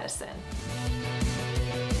and medicine.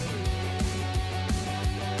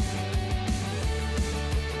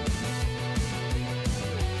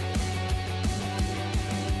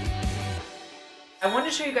 I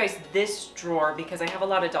wanted to show you guys this drawer because I have a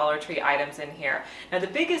lot of Dollar Tree items in here. Now the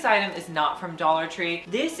biggest item is not from Dollar Tree.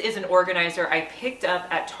 This is an organizer I picked up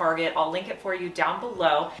at Target. I'll link it for you down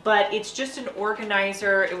below, but it's just an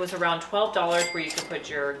organizer. It was around $12 where you can put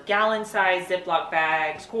your gallon size Ziploc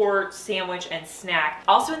bags, quart, sandwich, and snack.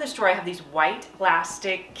 Also in this drawer I have these white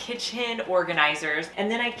plastic kitchen organizers, and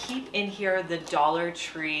then I keep in here the Dollar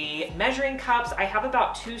Tree measuring cups. I have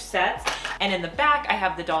about 2 sets, and in the back I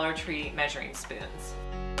have the Dollar Tree measuring spoons.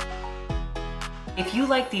 If you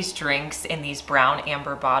like these drinks in these brown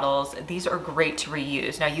amber bottles, these are great to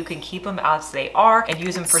reuse. Now you can keep them as they are and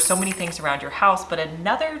use them for so many things around your house, but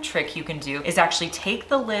another trick you can do is actually take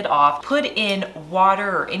the lid off, put in water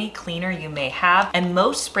or any cleaner you may have, and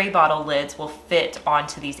most spray bottle lids will fit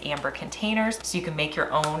onto these amber containers, so you can make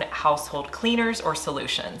your own household cleaners or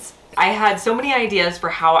solutions. I had so many ideas for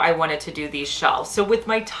how I wanted to do these shelves. So with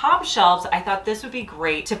my top shelves, I thought this would be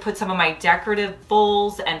great to put some of my decorative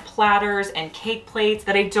bowls and platters and cake plates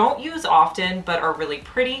that I don't use often but are really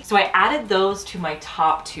pretty. So I added those to my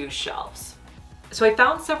top 2 shelves. So I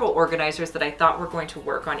found several organizers that I thought were going to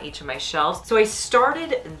work on each of my shelves. So I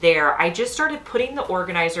started there. I just started putting the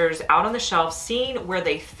organizers out on the shelves, seeing where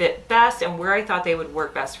they fit best and where I thought they would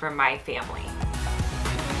work best for my family.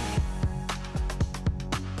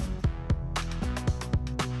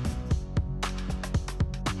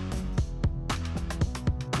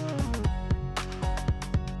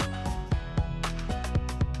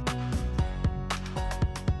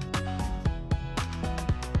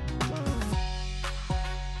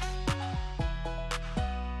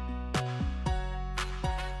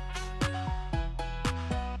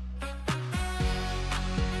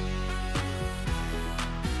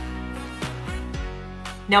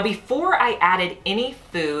 Now before I added any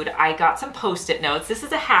food, I got some Post-it notes. This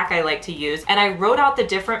is a hack I like to use, and I wrote out the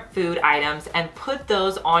different food items and put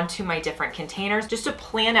those onto my different containers just to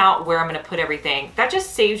plan out where I'm gonna put everything. That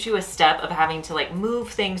just saves you a step of having to like move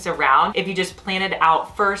things around if you just plan it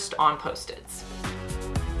out first on Post-its.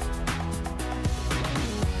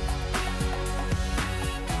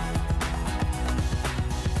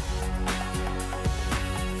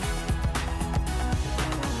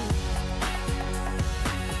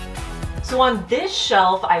 So on this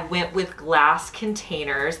shelf, I went with glass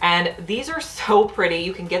containers, and these are so pretty.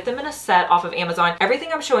 You can get them in a set off of Amazon.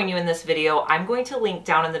 Everything I'm showing you in this video, I'm going to link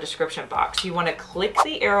down in the description box. You want to click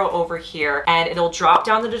the arrow over here and it'll drop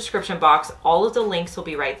down the description box. All of the links will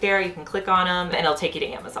be right there. You can click on them and it'll take you to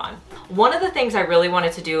Amazon. One of the things I really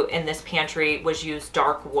wanted to do in this pantry was use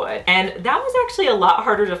dark wood, and that was actually a lot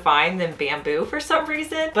harder to find than bamboo for some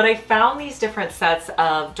reason, but I found these different sets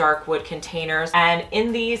of dark wood containers, and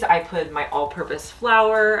in these I put my all-purpose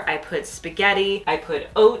flour, I put spaghetti, I put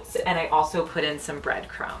oats, and I also put in some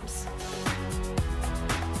breadcrumbs.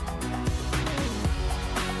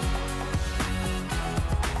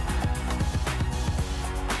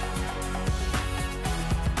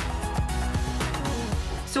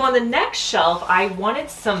 So on the next shelf, I wanted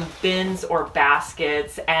some bins or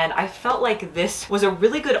baskets, and I felt like this was a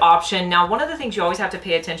really good option. Now, one of the things you always have to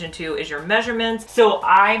pay attention to is your measurements. So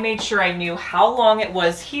I made sure I knew how long it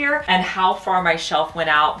was here and how far my shelf went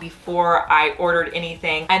out before I ordered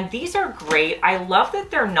anything. And these are great. I love that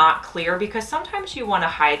they're not clear because sometimes you want to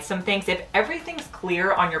hide some things. If everything's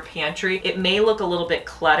clear on your pantry, it may look a little bit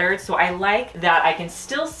cluttered. So I like that I can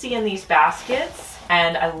still see in these baskets,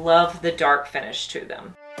 and I love the dark finish to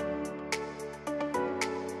them.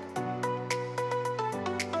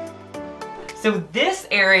 So this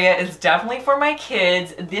area is definitely for my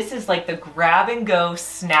kids. This is like the grab and go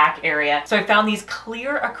snack area. So I found these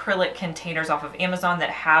clear acrylic containers off of Amazon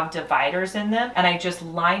that have dividers in them, and I just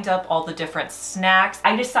lined up all the different snacks.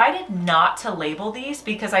 I decided not to label these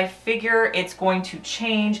because I figure it's going to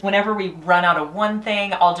change. Whenever we run out of one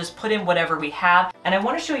thing, I'll just put in whatever we have. And I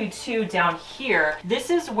want to show you too down here.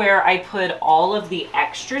 This is where I put all of the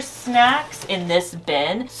extra snacks in this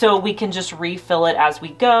bin, so we can just refill it as we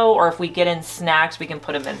go, or if we get in snacks, we can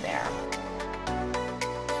put them in there.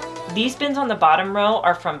 These bins on the bottom row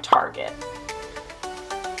are from Target.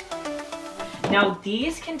 Now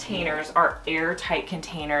these containers are airtight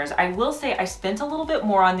containers. I will say I spent a little bit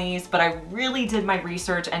more on these, but I really did my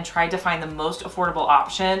research and tried to find the most affordable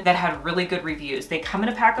option that had really good reviews. They come in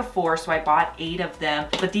a pack of 4, so I bought 8 of them,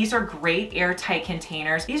 but these are great airtight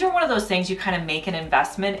containers. These are one of those things you kind of make an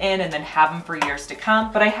investment in and then have them for years to come.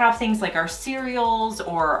 But I have things like our cereals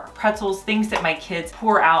or pretzels, things that my kids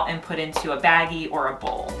pour out and put into a baggie or a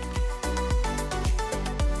bowl.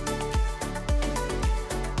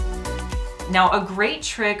 Now, a great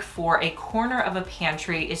trick for a corner of a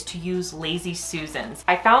pantry is to use Lazy Susans.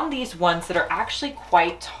 I found these ones that are actually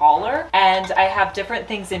quite taller, and I have different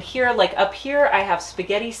things in here. Like up here, I have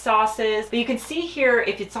spaghetti sauces, but you can see here,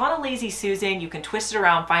 if it's on a Lazy Susan, you can twist it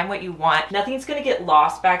around, find what you want. Nothing's gonna get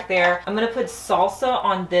lost back there. I'm gonna put salsa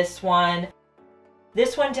on this one.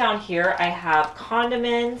 This one down here, I have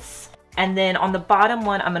condiments, and then on the bottom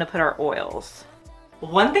one, I'm gonna put our oils.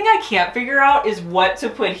 One thing I can't figure out is what to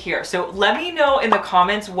put here. So let me know in the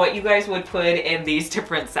comments what you guys would put in these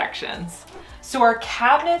different sections. So our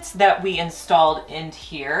cabinets that we installed in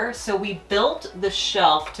here, so we built the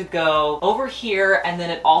shelf to go over here, and then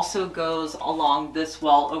it also goes along this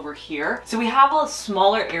wall over here. So we have a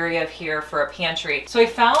smaller area here for a pantry. So I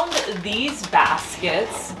found these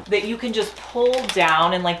baskets that you can just pull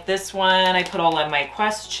down, and like this one, I put all of my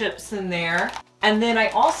Quest chips in there. And then I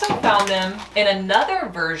also found them in another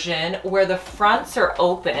version where the fronts are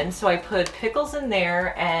open. So I put pickles in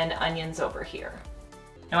there and onions over here.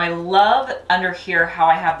 Now I love under here how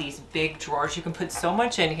I have these big drawers. You can put so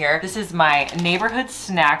much in here. This is my neighborhood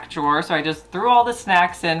snack drawer. So I just threw all the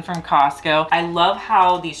snacks in from Costco. I love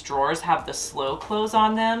how these drawers have the slow close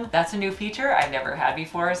on them. That's a new feature I've never had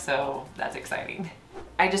before, so that's exciting.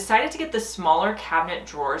 I decided to get the smaller cabinet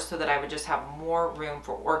drawers so that I would just have more room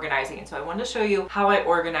for organizing. So I wanted to show you how I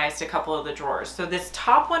organized a couple of the drawers. So this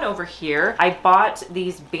top one over here, I bought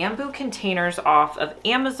these bamboo containers off of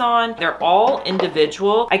Amazon. They're all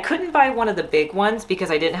individual. I couldn't buy one of the big ones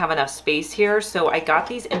because I didn't have enough space here. So I got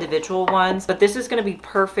these individual ones, but this is gonna be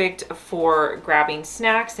perfect for grabbing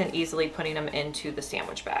snacks and easily putting them into the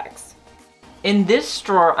sandwich bags. In this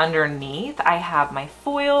drawer underneath, I have my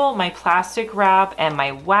foil, my plastic wrap, and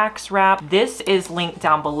my wax wrap. This is linked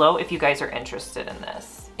down below if you guys are interested in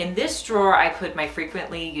this. In this drawer, I put my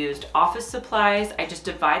frequently used office supplies. I just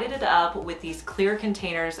divided it up with these clear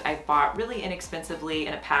containers I bought really inexpensively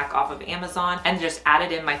in a pack off of Amazon, and just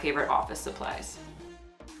added in my favorite office supplies.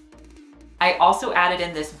 I also added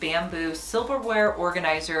in this bamboo silverware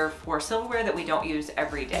organizer for silverware that we don't use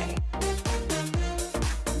every day.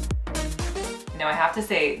 Now I have to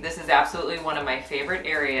say, this is absolutely one of my favorite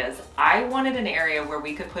areas. I wanted an area where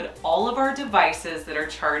we could put all of our devices that are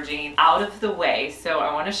charging out of the way. So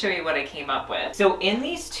I want to show you what I came up with. So in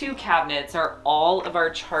these 2 cabinets are all of our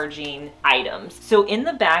charging items. So in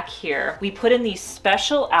the back here, we put in these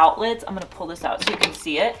special outlets. I'm going to pull this out so you can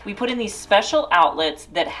see it. We put in these special outlets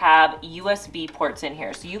that have USB ports in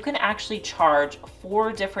here. So you can actually charge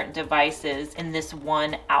 4 different devices in this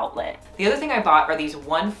one outlet. The other thing I bought are these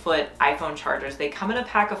 1-foot iPhone chargers. They come in a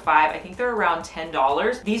pack of 5. I think they're around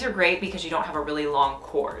 $10. These are great because you don't have a really long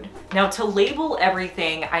cord. Now to label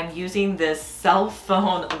everything, I'm using this cell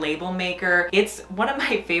phone label maker. It's one of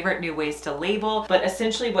my favorite new ways to label, but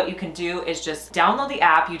essentially what you can do is just download the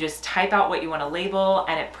app, you just type out what you want to label,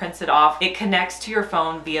 and it prints it off. It connects to your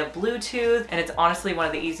phone via Bluetooth, and it's honestly one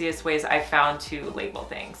of the easiest ways I've found to label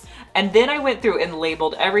things. And then I went through and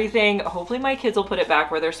labeled everything. Hopefully my kids will put it back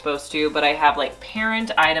where they're supposed to, but I have like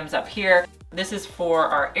parent items up here. This is for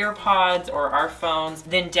our AirPods or our phones.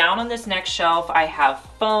 Then down on this next shelf, I have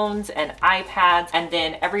phones and iPads. And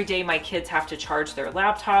then every day my kids have to charge their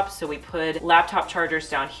laptops. So we put laptop chargers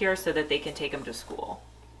down here so that they can take them to school.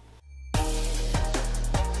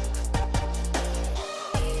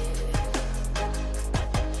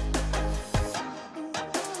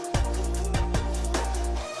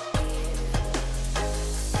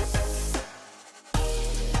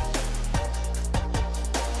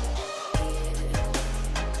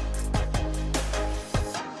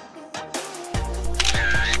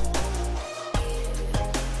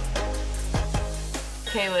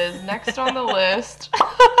 Okay, Liz, next on the list.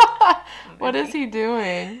 What is he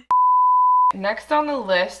doing? Next on the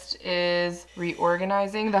list is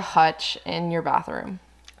reorganizing the hutch in your bathroom.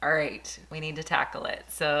 All right, we need to tackle it.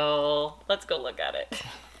 So let's go look at it.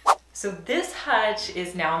 So this hutch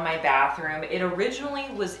is now in my bathroom. It originally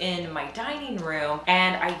was in my dining room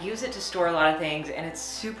and I use it to store a lot of things and it's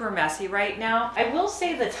super messy right now. I will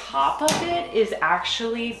say the top of it is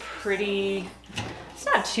actually pretty, it's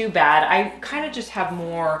not too bad. I kind of just have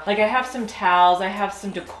more, like I have some towels, I have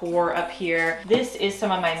some decor up here. This is some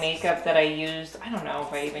of my makeup that I use. I don't know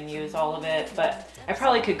if I even use all of it, but I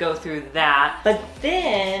probably could go through that. But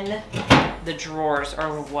then the drawers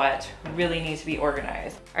are what really needs to be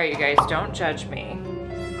organized. All right, you guys, don't judge me.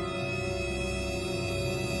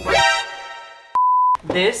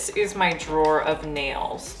 This is my drawer of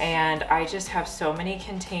nails and I just have so many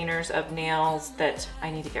containers of nails that I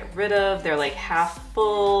need to get rid of. They're like half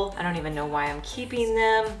full. I don't even know why I'm keeping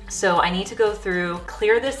them. So I need to go through,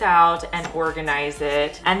 clear this out and organize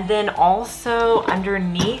it. And then also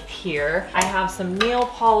underneath here, I have some nail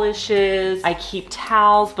polishes. I keep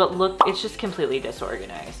towels, but look, it's just completely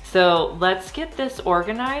disorganized. So let's get this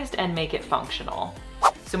organized and make it functional.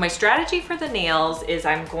 So my strategy for the nails is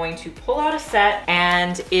I'm going to pull out a set,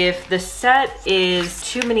 and if the set is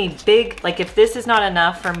too many big, like if this is not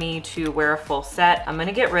enough for me to wear a full set, I'm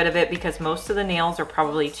gonna get rid of it because most of the nails are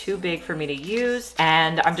probably too big for me to use.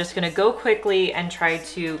 And I'm just gonna go quickly and try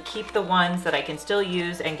to keep the ones that I can still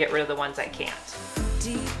use and get rid of the ones I can't.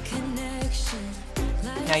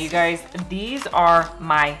 Now you guys, these are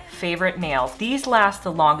my favorite nails. These last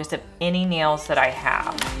the longest of any nails that I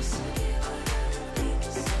have.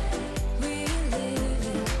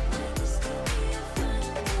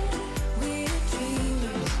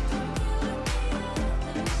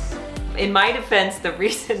 In my defense, the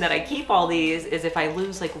reason that I keep all these is if I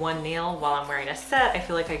lose like one nail while I'm wearing a set, I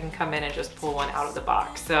feel like I can come in and just pull one out of the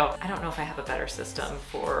box. So I don't know if I have a better system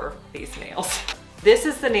for these nails. This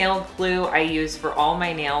is the nail glue I use for all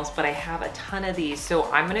my nails, but I have a ton of these. So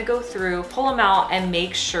I'm gonna go through, pull them out and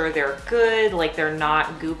make sure they're good, like they're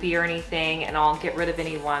not goopy or anything, and I'll get rid of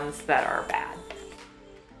any ones that are bad.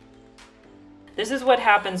 This is what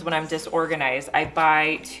happens when I'm disorganized. I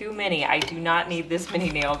buy too many. I do not need this many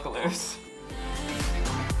nail glues.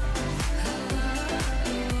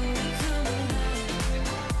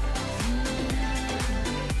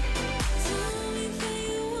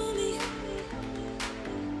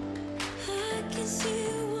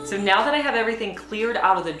 So now that I have everything cleared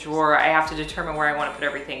out of the drawer, I have to determine where I want to put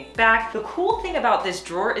everything back. The cool thing about this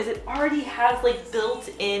drawer is it already has like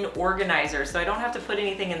built-in organizers, so I don't have to put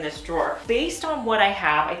anything in this drawer. Based on what I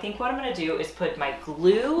have, I think what I'm gonna do is put my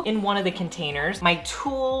glue in one of the containers, my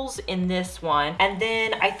tools in this one, and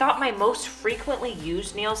then I thought my most frequently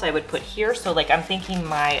used nails I would put here. So like I'm thinking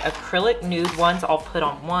my acrylic nude ones I'll put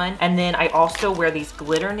on one, and then I also wear these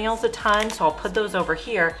glitter nails a ton, so I'll put those over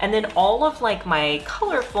here. And then all of like my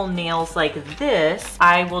colorful nails like this,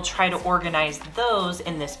 I will try to organize those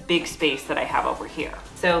in this big space that I have over here.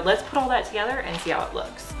 So let's put all that together and see how it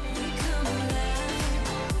looks.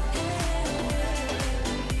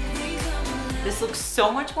 This looks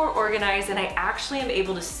so much more organized, and I actually am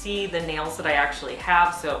able to see the nails that I actually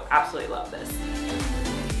have, so absolutely love this.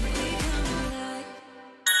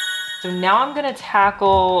 So now I'm gonna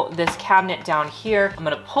tackle this cabinet down here. I'm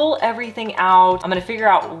gonna pull everything out. I'm gonna figure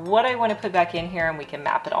out what I wanna put back in here and we can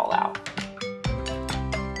map it all out.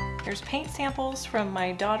 Here's paint samples from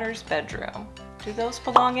my daughter's bedroom. Do those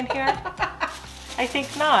belong in here? I think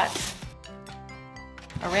not.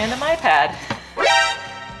 A random iPad.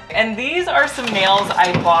 And these are some nails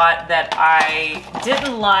I bought that I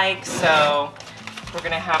didn't like, so we're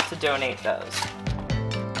gonna have to donate those.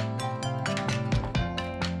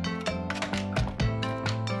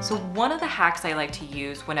 So one of the hacks I like to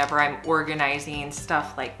use whenever I'm organizing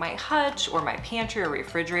stuff like my hutch or my pantry or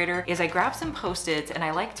refrigerator is I grab some Post-its and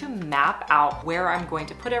I like to map out where I'm going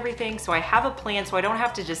to put everything, so I have a plan so I don't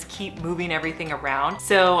have to just keep moving everything around.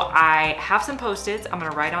 So I have some Post-its. I'm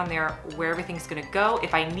gonna write on there where everything's gonna go.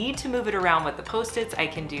 If I need to move it around with the Post-its, I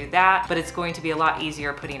can do that, but it's going to be a lot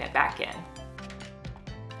easier putting it back in.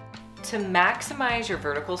 To maximize your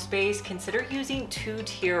vertical space, consider using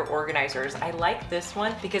two-tier organizers. I like this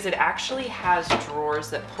one because it actually has drawers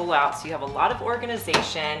that pull out, so you have a lot of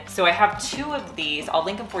organization. So I have two of these. I'll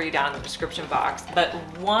link them for you down in the description box, but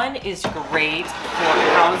one is great for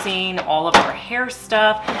housing all of our hair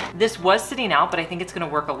stuff. This was sitting out, but I think it's gonna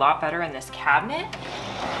work a lot better in this cabinet.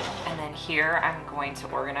 And then here I'm going to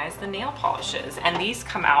organize the nail polishes, and these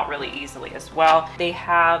come out really easily as well. They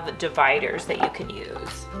have dividers that you can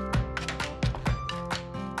use.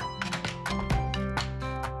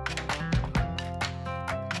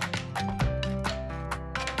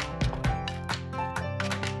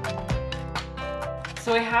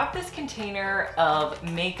 So I have this container of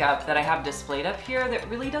makeup that I have displayed up here that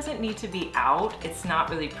really doesn't need to be out. It's not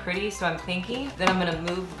really pretty, so I'm thinking that I'm gonna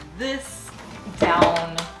move this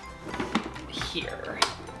down here.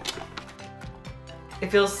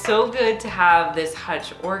 It feels so good to have this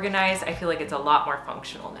hutch organized. I feel like it's a lot more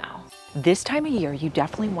functional now. This time of year, you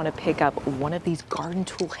definitely want to pick up one of these garden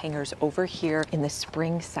tool hangers over here in the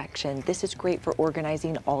spring section. This is great for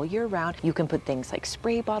organizing all year round. You can put things like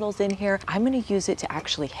spray bottles in here. I'm going to use it to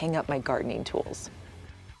actually hang up my gardening tools.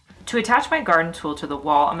 To attach my garden tool to the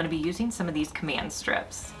wall, I'm going to be using some of these command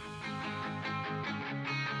strips.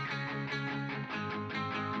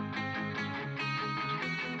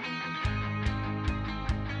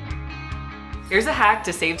 Here's a hack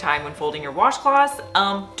to save time when folding your washcloths.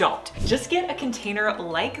 Don't. Just get a container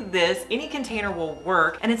like this. Any container will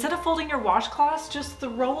work. And instead of folding your washcloths, just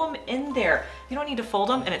throw them in there. You don't need to fold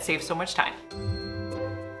them and it saves so much time.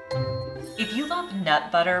 If you love nut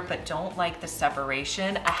butter but don't like the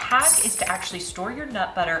separation, a hack is to actually store your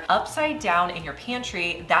nut butter upside down in your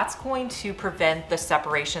pantry. That's going to prevent the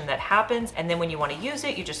separation that happens. And then when you want to use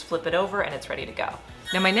it, you just flip it over and it's ready to go.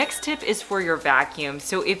 Now my next tip is for your vacuum.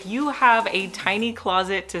 So if you have a tiny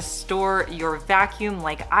closet to store your vacuum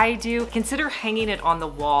like I do, consider hanging it on the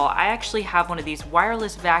wall. I actually have one of these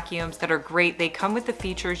wireless vacuums that are great. They come with the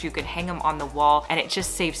features, you can hang them on the wall, and it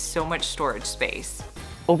just saves so much storage space.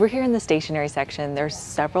 Over here in the stationery section, there's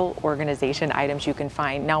several organization items you can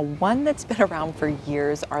find. Now, one that's been around for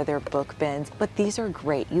years are their book bins, but these are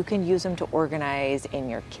great. You can use them to organize in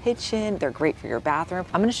your kitchen. They're great for your bathroom.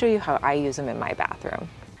 I'm gonna show you how I use them in my bathroom.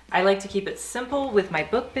 I like to keep it simple with my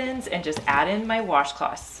book bins and just add in my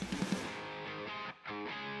washcloths.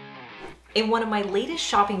 In one of my latest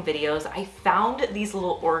shopping videos, I found these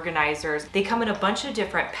little organizers. They come in a bunch of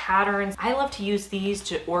different patterns. I love to use these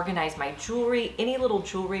to organize my jewelry. Any little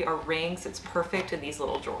jewelry or rings, it's perfect in these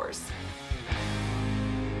little drawers.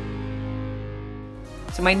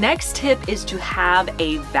 So my next tip is to have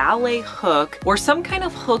a valet hook or some kind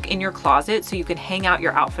of hook in your closet so you can hang out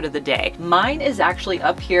your outfit of the day. Mine is actually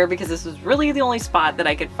up here because this is really the only spot that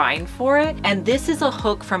I could find for it. And this is a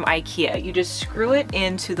hook from IKEA. You just screw it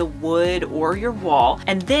into the wood or your wall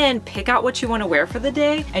and then pick out what you want to wear for the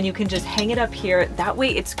day and you can just hang it up here. That way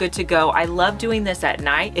it's good to go. I love doing this at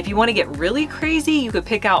night. If you want to get really crazy, you could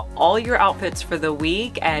pick out all your outfits for the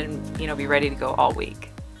week and, you know, be ready to go all week.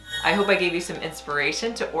 I hope I gave you some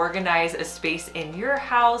inspiration to organize a space in your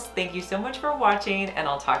house. Thank you so much for watching, and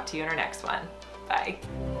I'll talk to you in our next one. Bye.